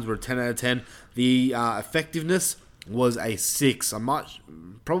designs were a 10 out of 10. The effectiveness was a 6. I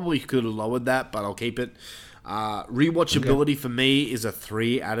probably could have lowered that, but I'll keep it. Rewatchability for me is a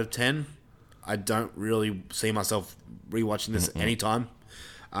 3 out of 10. I don't really see myself rewatching this anytime.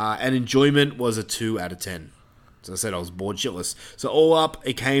 And enjoyment was a 2 out of 10. As I said, I was bored shitless. So all up,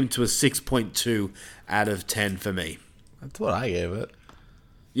 it came to a 6.2 out of 10 for me. That's what I gave it.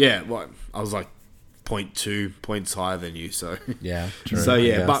 Yeah, well, I was 0.2 points higher than you, so... Yeah, true. So,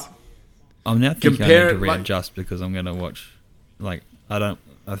 yeah, but... I'm now thinking I need to readjust because I'm going to watch... I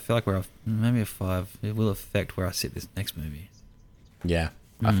feel like we're off... Maybe a 5. It will affect where I sit this next movie. Yeah,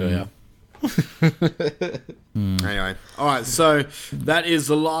 I feel ya. Anyway, alright, so that is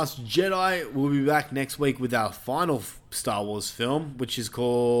The Last Jedi. We'll be back next week with our final Star Wars film, which is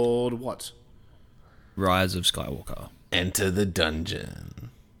called what? Rise of Skywalker. Enter the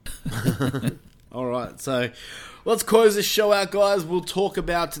Dungeon. Alright, so let's close this show out, guys. We'll talk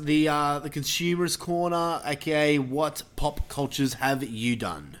about the Consumerist Corner, aka what pop cultures have you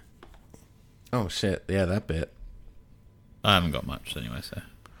done? Oh shit, yeah, that bit. I haven't got much anyway, so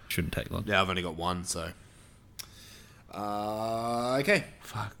shouldn't take long. Yeah, I've only got one, so... okay.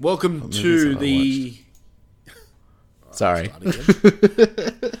 Fuck. Welcome to the... Sorry.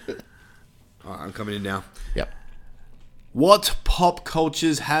 Alright, I'm coming in now. Yep. What pop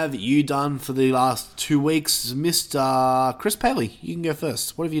cultures have you done for the last 2 weeks? Mr. Chris Paley, you can go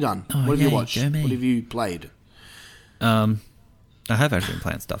first. What have you done? What have you watched? What have you played? I have actually been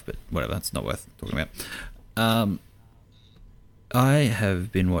playing stuff, but whatever, it's not worth talking about. I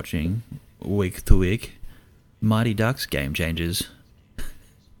have been watching, week to week, Mighty Ducks Game Changers.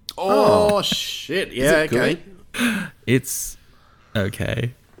 Oh, shit. Yeah, okay. It's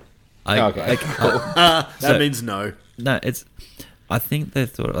okay. That means no. No, it's... I think they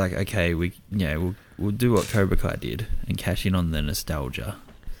thought, okay, we'll do what Cobra Kai did and cash in on the nostalgia.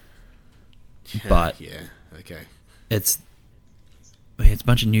 But... Yeah, okay. It's a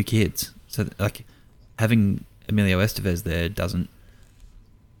bunch of new kids. So, having Emilio Estevez there doesn't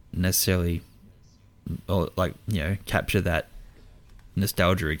necessarily, capture that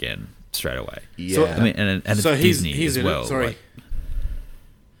nostalgia again straight away. Yeah. So, I mean, and it's so Disney he's as in well. It? Sorry.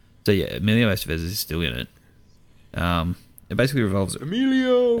 So yeah, Emilio Estevez is still in it. It basically revolves...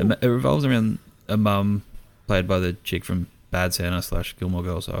 Emilio! It revolves around a mum played by the chick from Bad Santa / Gilmore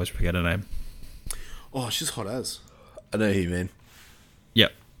Girls. I always forget her name. Oh, she's hot as. I know who you mean.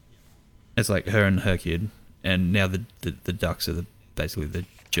 Yep. It's like her and her kid, and now the Ducks are basically the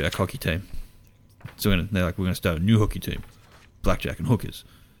jerk hockey team. So we're gonna start a new hockey team, blackjack and hookers.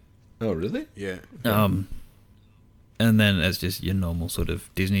 Oh really? Yeah. And then as just your normal sort of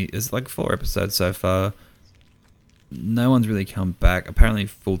Disney, it's 4 episodes so far. No one's really come back. Apparently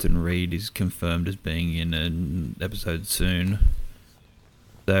Fulton Reed is confirmed as being in an episode soon.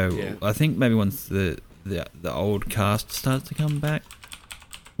 So yeah. I think maybe once the old cast starts to come back,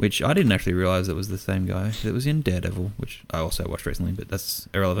 which I didn't actually realise it was the same guy that was in Daredevil, which I also watched recently, but that's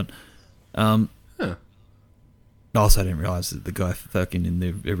irrelevant. Also, I didn't realise that the guy fucking in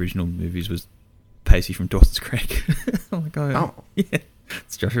the original movies was Pacey from Dawson's Creek. I'm like, oh, yeah,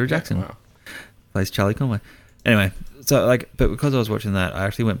 it's Joshua Jackson. Wow. Plays Charlie Conway. Anyway, so but because I was watching that, I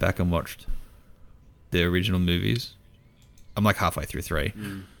actually went back and watched the original movies. I'm halfway through 3.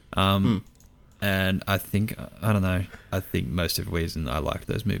 And I think, I don't know, I think most of the reason I liked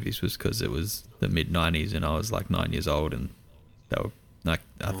those movies was because it was the mid-90s and I was like 9 years old and they were, like,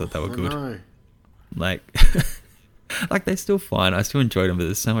 I thought they were good. No. Like, like, they're still fine. I still enjoyed them, but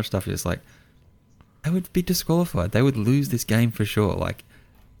there's so much stuff just like, they would be disqualified. They would lose this game for sure. Like,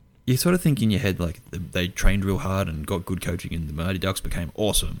 you sort of think in your head, like, they trained real hard and got good coaching and the Mighty Ducks became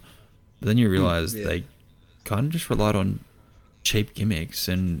awesome. But then you realise they kind of just relied on cheap gimmicks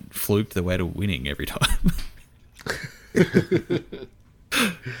and fluked their way to winning every time.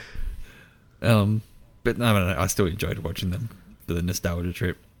 But no, I don't know, I still enjoyed watching them for the nostalgia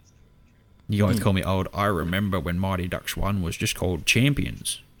trip. You guys call me old. I remember when Mighty Ducks 1 was just called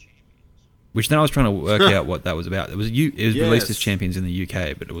Champions. Which then I was trying to work out what that was about. It was released as Champions in the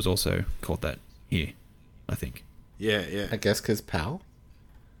UK, but it was also called that here, I think. Yeah, yeah. I guess because PAL?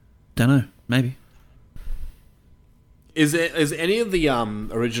 Don't know. Maybe. Is any of the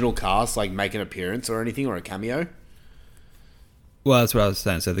original cast like make an appearance or anything or a cameo? Well, that's what I was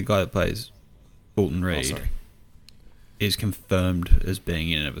saying. So the guy that plays Fulton Reed is confirmed as being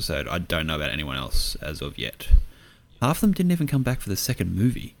in an episode. I don't know about anyone else as of yet. Half of them didn't even come back for the second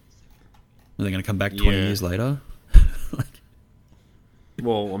movie. Are they going to come back 20 years later?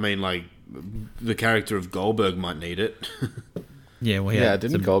 Well, I mean, like, the character of Goldberg might need it. Yeah, well,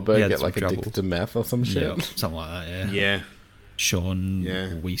 didn't Goldberg get like addicted to meth or some shit? Yeah, something like that, yeah. Yeah. Sean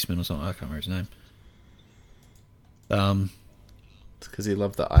Weisman or something. I can't remember his name. It's because he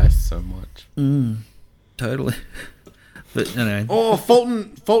loved the ice so much. Totally. But anyway. Oh,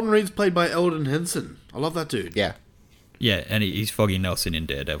 Fulton Reed's played by Eldon Henson. I love that dude. Yeah. Yeah, and he's Foggy Nelson in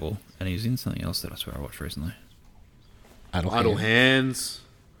Daredevil, and he's in something else that I swear I watched recently. Idle Hands.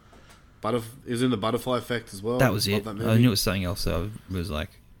 Is in the Butterfly Effect as well. That was it. That I knew it was something else that I was like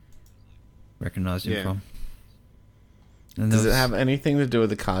recognized him from. And does it have anything to do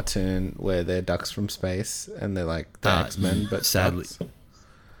with the cartoon where they're ducks from space and they're like the X-Men, but sadly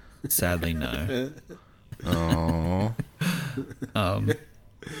no. Oh, that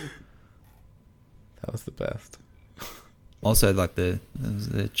was the best. Also, like the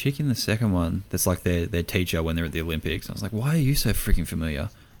chick in the second one that's like their teacher when they're at the Olympics. I was like, why are you so freaking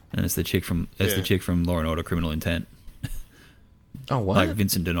familiar? And it's the chick from Law and Order: Criminal Intent. Oh, what? Like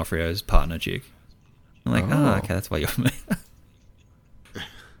Vincent D'Onofrio's partner chick. I'm like, okay, that's why you're me.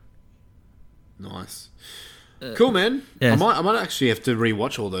 Nice. Cool, man. Yeah. I might actually have to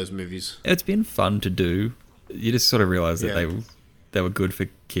rewatch all those movies. It's been fun to do. You just sort of realise that they were good for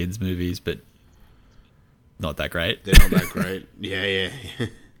kids' movies, but not that great. They're not that great. Yeah.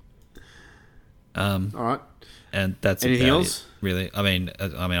 All right. And that's anything about else? It, really. I mean,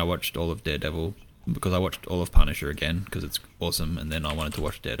 I watched all of Daredevil because I watched all of Punisher again because it's awesome, and then I wanted to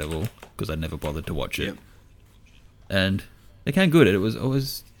watch Daredevil because I'd never bothered to watch it. Yep. And it came good. It was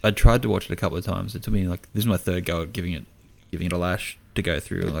always. I tried to watch it a couple of times. It took me like this is my third go at giving it a lash to go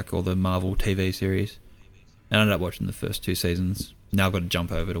through like all the Marvel TV series. And I ended up watching the first 2 seasons. Now I've got to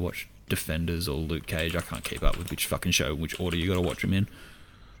jump over to watch Defenders or Luke Cage. I can't keep up with which fucking show, which order you got to watch them in.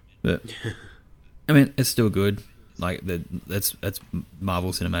 But I mean, it's still good. Like that's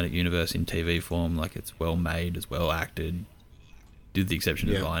Marvel Cinematic Universe in TV form. Like it's well made, it's well acted. With the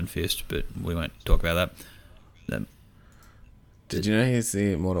exception of Iron Fist, but we won't talk about that. Did you know he's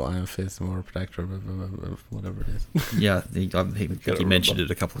the Immortal Iron Fist, Immortal Protector, whatever it is? Yeah, he mentioned it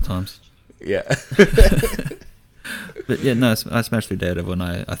a couple of times. Yeah. But yeah, no, I smashed through Daredevil and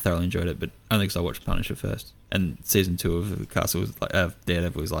I thoroughly enjoyed it, but only because I watched Punisher first. And season 2 of Castle was like,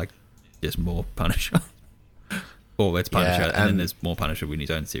 Daredevil was like just more Punisher. Or it's Punisher, and then there's more Punisher with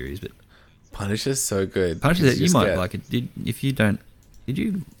his own series. But Punisher's so good. Punisher, you might like it. Did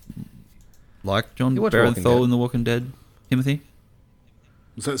you like John Bernthal in The Walking Dead, Timothy?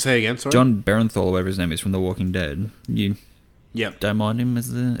 So, say again, sorry? John Bernthal, whatever his name is, from The Walking Dead. You don't mind him as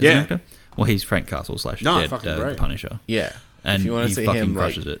an actor? Well, he's Frank Castle / Dead Punisher. Yeah. And if you want to see him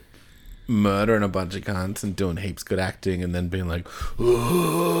crushes it. Murdering a bunch of cunts and doing heaps good acting and then being like,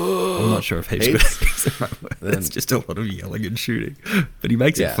 I'm not sure if heaps good acting is the right word. That's just a lot of yelling and shooting. But he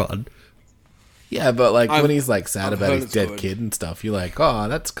makes it fun. Yeah, but like when he's like sad about his dead kid and stuff, you're like, oh,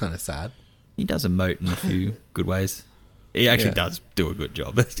 that's kind of sad. He does emote in a few good ways. He actually does do a good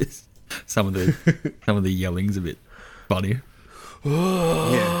job. It's just some of the yelling's a bit funny.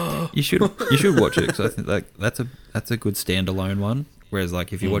 Yeah, you should watch it because I think like that's a good standalone one. Whereas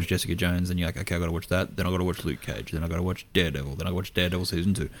like if you watch Jessica Jones and you're like, okay, I got to watch that, then I got to watch Luke Cage, then I got to watch Daredevil, then I watch Daredevil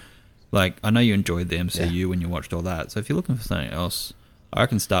season 2. Like I know you enjoyed the MCU when you watched all that, so if you're looking for something else, I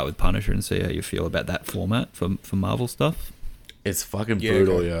can start with Punisher and see how you feel about that format for Marvel stuff. It's fucking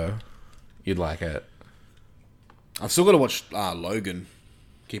brutal, yo. You'd like it. I've still got to watch Logan.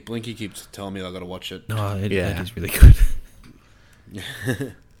 Blinky keeps telling me I got to watch it. No, it Yeah. is really good.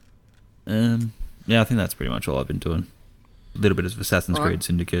 Yeah, I think that's pretty much all I've been doing. A little bit of Assassin's All right. Creed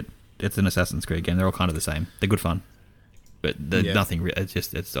Syndicate. It's an Assassin's Creed game. They're all kind of the same. They're good fun, but Yeah. nothing.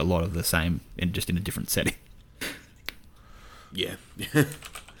 It's a lot of the same, just in a different setting. Yeah.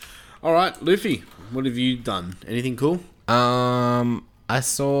 All right, Luffy, what have you done? Anything cool? I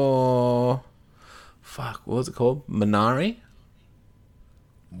saw. Fuck, what was it called? Minari.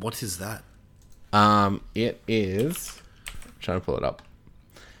 What is that? It is. I'm trying to pull it up.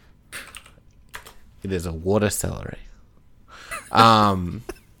 It is a water celery.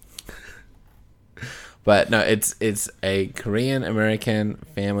 But no, it's a Korean American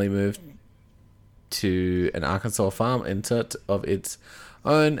family moved to an Arkansas farm in search of its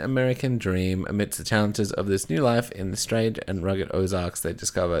own American dream. Amidst the challenges of this new life in the strange and rugged Ozarks, they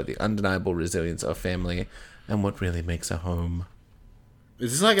discover the undeniable resilience of family and what really makes a home.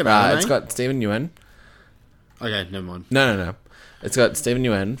 Is this like an anime? It's got Steven Yeun. Okay, never mind. No. It's got Steven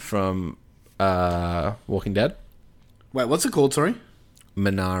Yeun from Walking Dead. Wait, what's it called, sorry?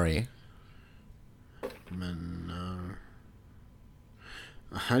 Minari.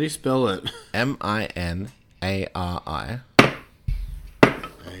 How do you spell it? Minari.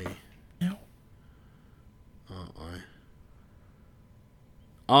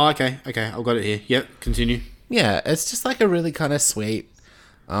 Oh, okay, I've got it here. Yep, continue. Yeah, it's just like a really kind of sweet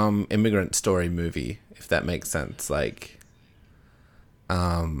immigrant story movie, if that makes sense. Like,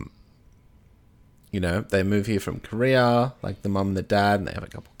 you know, they move here from Korea, like the mom and the dad, and they have a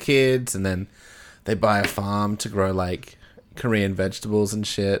couple kids, and then they buy a farm to grow like Korean vegetables and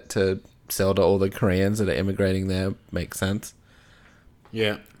shit to sell to all the Koreans that are immigrating there. Makes sense.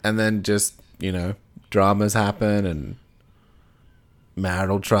 Yeah. And then just, you know, dramas happen and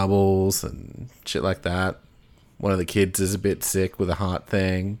marital troubles and shit like that. One of the kids is a bit sick with a heart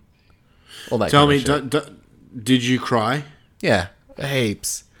thing. All that. Tell kind me, of shit. did you cry? Yeah,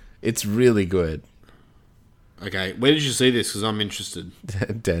 heaps. It's really good. Okay, where did you see this? Because I'm interested.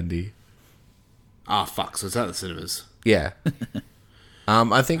 Dandy. Ah, fuck, so it's at the cinemas. Yeah.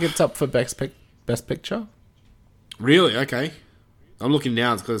 I think it's up for Best Picture. Really? Okay. I'm looking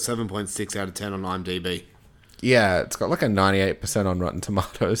now, it's got a 7.6 out of 10 on IMDb. Yeah, it's got like a 98% on Rotten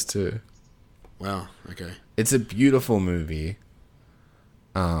Tomatoes too. Wow, okay. It's a beautiful movie.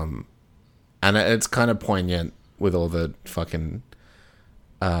 And it's kind of poignant with all the fucking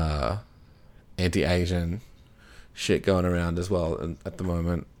anti-Asian shit going around as well at the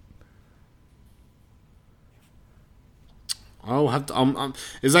moment. I'll have to.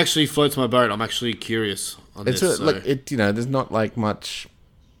 It's actually floats my boat. I'm actually curious on It's this. like it, you know, there's not like much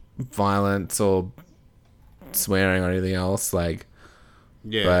violence or swearing or anything else. Like,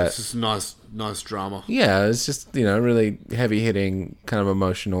 yeah, but, it's just nice drama. Yeah, it's just, you know, really heavy hitting, kind of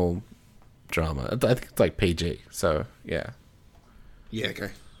emotional drama. I think it's like PG. So yeah. Yeah.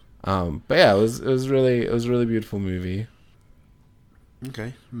 Okay. But yeah, it was really a beautiful movie.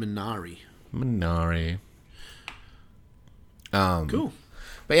 Okay, Minari. Cool.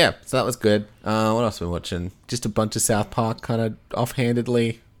 But yeah, so that was good. What else have we been watching? Just a bunch of South Park, kind of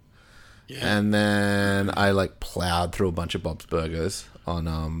offhandedly. Yeah. And then I like plowed through a bunch of Bob's Burgers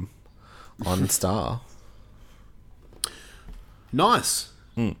on Star. Nice.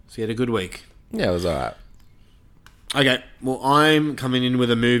 So you had a good week. Yeah, it was alright. Okay, well, I'm coming in with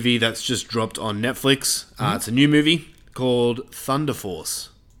a movie that's just dropped on Netflix. It's a new movie called Thunder Force.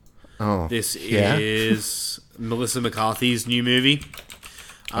 Oh, this yeah? is Melissa McCarthy's new movie.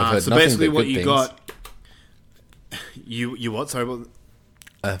 I've heard So nothing basically, but what good you things. got, you what? Sorry, what?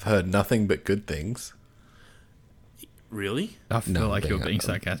 I've heard nothing but good things. Really? I feel No, like you're being being a-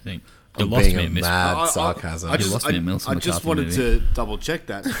 sarcastic. I'm You lost being me a at Miss. mad sarcasm. I You lost me at Melissa just McCarthy wanted movie. to double check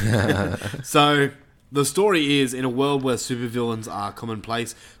that. So the story is, in a world where supervillains are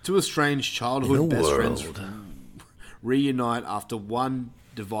commonplace, two estranged childhood best friends reunite after one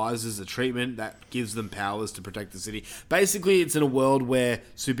devises a treatment that gives them powers to protect the city. Basically, it's in a world where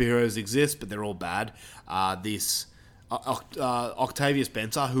superheroes exist, but they're all bad. Octavia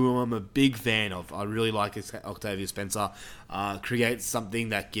Spencer, who I'm a big fan of, I really like Octavia Spencer, creates something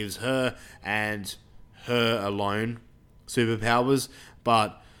that gives her and her alone superpowers,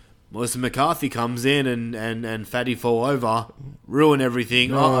 but Melissa McCarthy comes in and Fatty fall over, ruin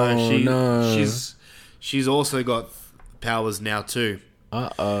everything. No. She's also got powers now too.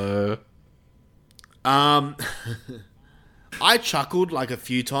 Uh-oh. I chuckled like a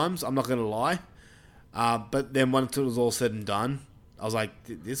few times, I'm not gonna lie. But then once it was all said and done, I was like,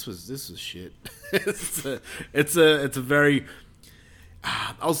 this was shit. it's a very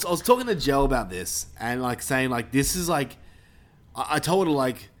I was talking to Jel about this and like saying like this is like I told her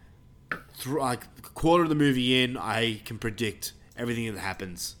like a quarter of the movie in, I can predict everything that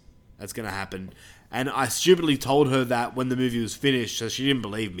happens. That's gonna happen, and I stupidly told her that when the movie was finished, so she didn't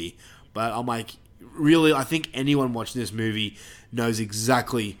believe me. But I'm like, really, I think anyone watching this movie knows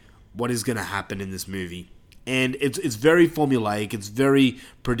exactly what is gonna happen in this movie. And it's very formulaic. It's very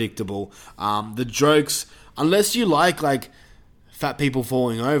predictable. The jokes, unless you like fat people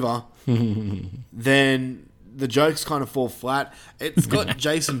falling over, then the jokes kind of fall flat. It's got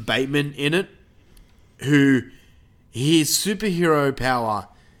Jason Bateman in it, who his superhero power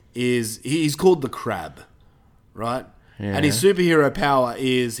is he's called the Crab, right? Yeah. And his superhero power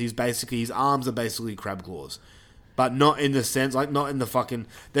is his arms are basically crab claws, but not in the sense not in the fucking.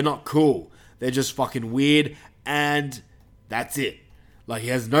 They're not cool. They're just fucking weird, and that's it. Like, he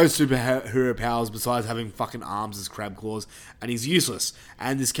has no superhero powers besides having fucking arms as crab claws, and he's useless.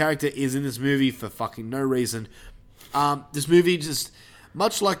 And this character is in this movie for fucking no reason. This movie, just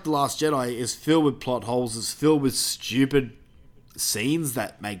much like The Last Jedi, is filled with plot holes. It's filled with stupid scenes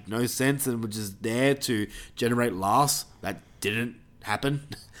that make no sense and were just there to generate laughs. That didn't happen.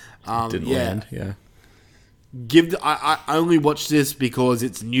 Didn't land, yeah. I only watch this because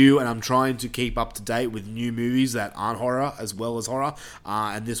it's new and I'm trying to keep up to date with new movies that aren't horror as well as horror.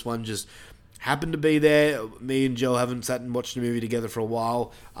 And this one just happened to be there. Me and Jill haven't sat and watched a movie together for a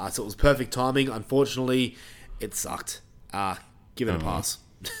while, so it was perfect timing. Unfortunately, it sucked. Give it a pass.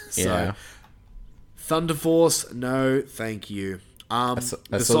 Yeah. Thunder Force, no, thank you. I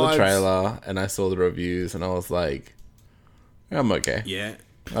saw the trailer and I saw the reviews and I was like, I'm okay. Yeah.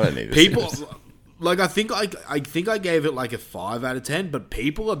 I don't need to people. see this. Like, I think I gave it like a 5 out of 10, but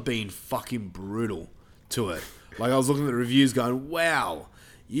people have been fucking brutal to it. Like, I was looking at the reviews going, wow,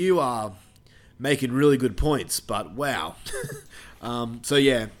 you are making really good points, but wow. So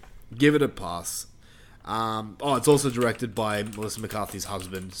yeah, give it a pass. It's also directed by Melissa McCarthy's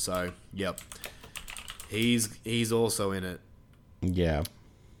husband, so yep. He's also in it. Yeah.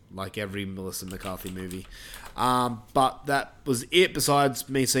 Like every Melissa McCarthy movie. But that was it, besides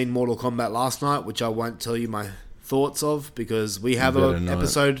me seeing Mortal Kombat last night, which I won't tell you my thoughts of, because we have an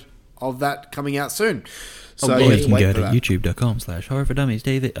episode of that coming out soon. So or you can go to youtube.com/horror for dummies,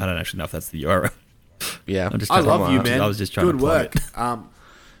 David. I don't actually know if that's the URL. Yeah. I love you, man. I was just trying Good to plug work.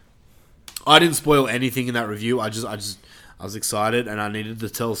 I didn't spoil anything in that review. I was excited and I needed to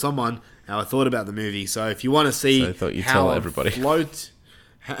tell someone how I thought about the movie. So if you want to see I thought you'd how tell I everybody.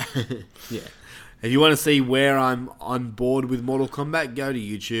 yeah. If you want to see where I'm on board with Mortal Kombat, go to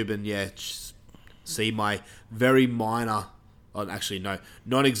YouTube and just see my very minor,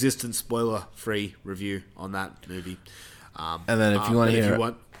 non-existent spoiler-free review on that movie. And then if you want to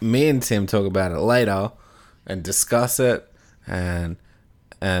hear me and Tim talk about it later and discuss it and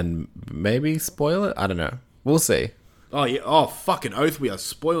maybe spoil it, I don't know. We'll see. Oh yeah! Oh fucking oath! We are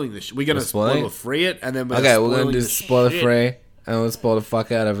spoiling this. We're gonna spoiler free it, and then we're gonna do spoiler free, and we'll spoil the fuck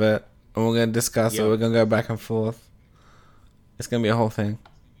out of it, and we're gonna discuss it. We're gonna go back and forth. It's gonna be a whole thing.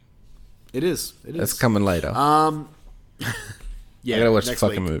 It is. It's coming later. Yeah. I gotta watch the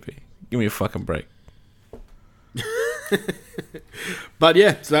fucking movie. Give me a fucking break. But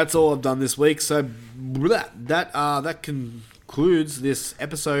yeah, so that's all I've done this week. So that concludes this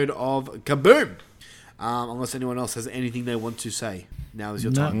episode of Kaboom. Unless anyone else has anything they want to say, now is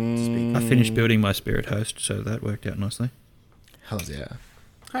your time to speak. I finished building my spirit host, so that worked out nicely. Hell yeah!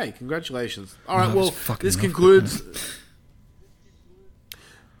 Hey, congratulations! All right, well, this concludes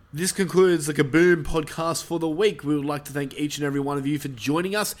the Kaboom podcast for the week. We would like to thank each and every one of you for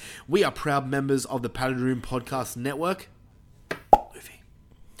joining us. We are proud members of the Padded Room Podcast Network.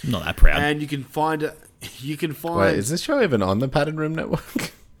 Not that proud. And you can find. Wait, is this show even on the Padded Room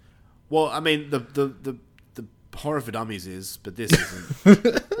Network? Well, I mean, the Horror for Dummies is, but this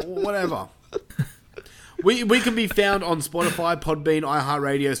isn't. Whatever. We can be found on Spotify, Podbean,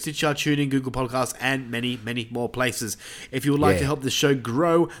 iHeartRadio, Stitcher, TuneIn, Google Podcasts, and many, many more places. If you would like to help the show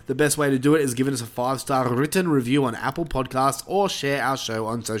grow, the best way to do it is giving us a 5-star written review on Apple Podcasts or share our show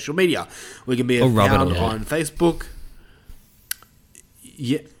on social media. We can be found on Facebook.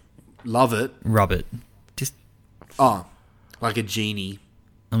 Yeah, love it. Rub it. Just like a genie.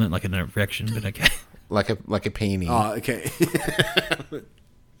 I meant like an erection, but okay. like a peenie. Oh, okay.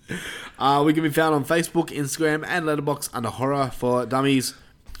 We can be found on Facebook, Instagram, and Letterboxd under Horror for Dummies.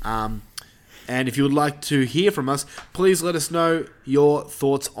 And if you would like to hear from us, please let us know your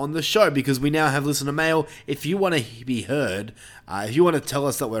thoughts on the show, because we now have listener mail. If you want to be heard, if you want to tell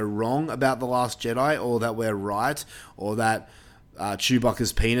us that we're wrong about The Last Jedi, or that we're right, or that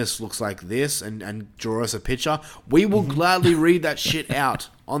Chewbacca's penis looks like this, and draw us a picture, we will gladly read that shit out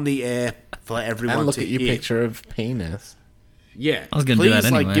on the air for everyone and look to at your hear. picture of penis. Yeah. I was going to do that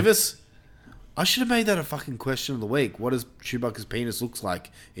Please, anyway. give us... I should have made that a fucking question of the week. What does Chewbacca's penis looks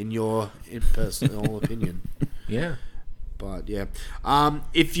like in your personal opinion? Yeah. But yeah,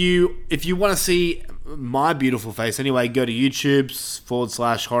 if you want to see my beautiful face, anyway, go to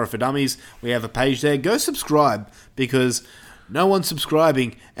YouTube/Horror for Dummies. We have a page there. Go subscribe because no one's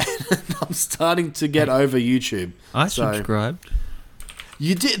subscribing, and I'm starting to get over YouTube. I subscribed.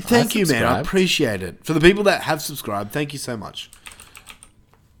 You did. Thank you, man. I appreciate it. For the people that have subscribed, thank you so much.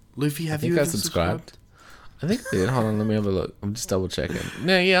 Luffy, have you ever subscribed? I think I did. Hold on, let me have a look. I'm just double checking.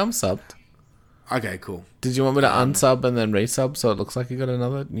 No, yeah, I'm subbed. Okay, cool. Did you want me to unsub and then resub so it looks like you got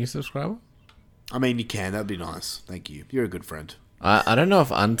another new subscriber? I mean, you can. That'd be nice. Thank you. You're a good friend. I don't know if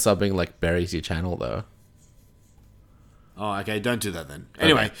unsubbing like buries your channel though. Oh, okay. Don't do that then.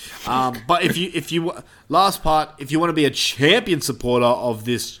 Anyway, but if you last part, if you want to be a champion supporter of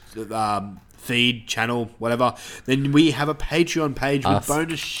this feed, channel, whatever, then we have a Patreon page with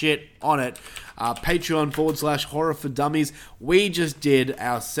bonus shit on it. Patreon/Horror for Dummies. We just did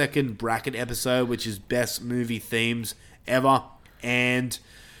our second bracket episode, which is best movie themes ever, and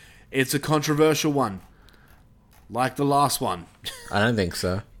it's a controversial one, like the last one. I don't think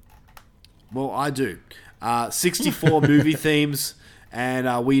so. Well, I do. 64 movie themes,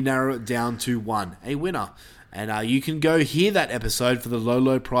 and we narrow it down to one, a winner. And you can go hear that episode for the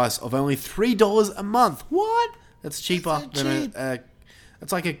low price of only $3 a month. What? That's cheaper than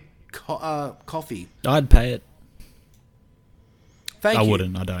it's like a coffee. I'd pay it. Thank you. I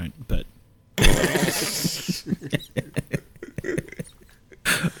wouldn't. I don't. But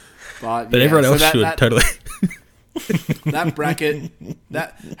but everyone else should totally. That bracket,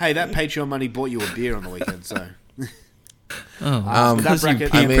 that Patreon money bought you a beer on the weekend. So that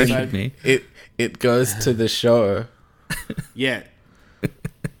bracket, I mean, it goes to the show. Yeah.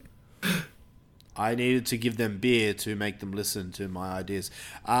 I needed to give them beer to make them listen to my ideas.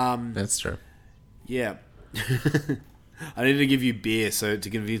 That's true. Yeah. I needed to give you beer to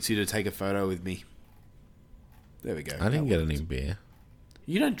convince you to take a photo with me. There we go. I didn't get any beer.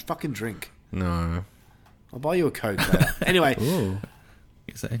 You don't fucking drink. No. I'll buy you a Coke later. Anyway. Ooh.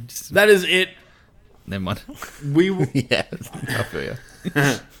 That is it. Never mind. We will... Yeah. I feel you.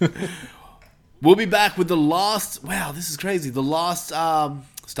 We'll be back with the last... Wow, this is crazy. The last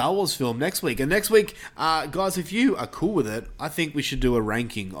Star Wars film next week. And next week, guys, if you are cool with it, I think we should do a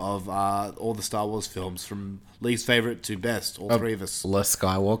ranking of all the Star Wars films from least favorite to best. All three of us. The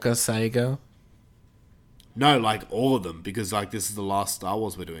Skywalker saga? No, like all of them. Because this is the last Star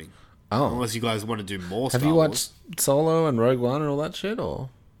Wars we're doing. Oh. Unless you guys want to do more Star Wars. Have you watched Solo and Rogue One and all that shit? Or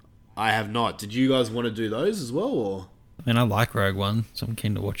I have not. Did you guys want to do those as well? Or I mean, I like Rogue One, so I'm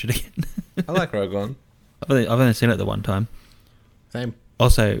keen to watch it again. I like Rogue One. I've only seen it the one time. Same.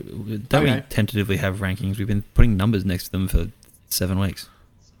 Also, don't we tentatively have rankings? We've been putting numbers next to them for 7 weeks.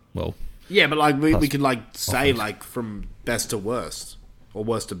 Well, yeah, but we could say from best to worst or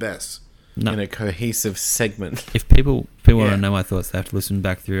worst to best. No. In a cohesive segment. If people want to know my thoughts, they have to listen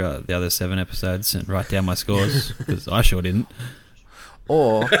back through the other 7 episodes and write down my scores, because I sure didn't.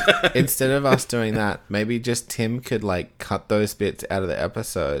 Or, instead of us doing that, maybe just Tim could cut those bits out of the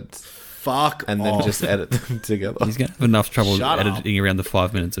episodes. Fuck and off. then just edit them together. He's going to have enough trouble editing around the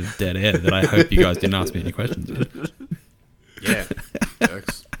 5 minutes of dead air that I hope you guys didn't ask me any questions. Yeah.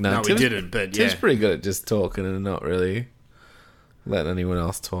 No, we didn't, but yeah. Tim's pretty good at just talking and not really letting anyone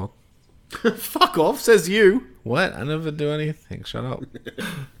else talk. Fuck off, says you. What? I never do anything. Shut up.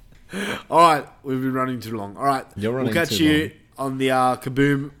 Alright, we've been running too long. Alright, You're running we'll catch too you long. on the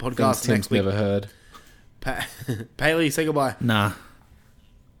Kaboom podcast next week. Never heard. Paley, say goodbye. Nah.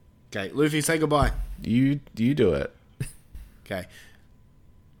 Okay, Luffy, say goodbye. You do it. Okay.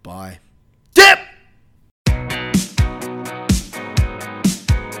 Bye.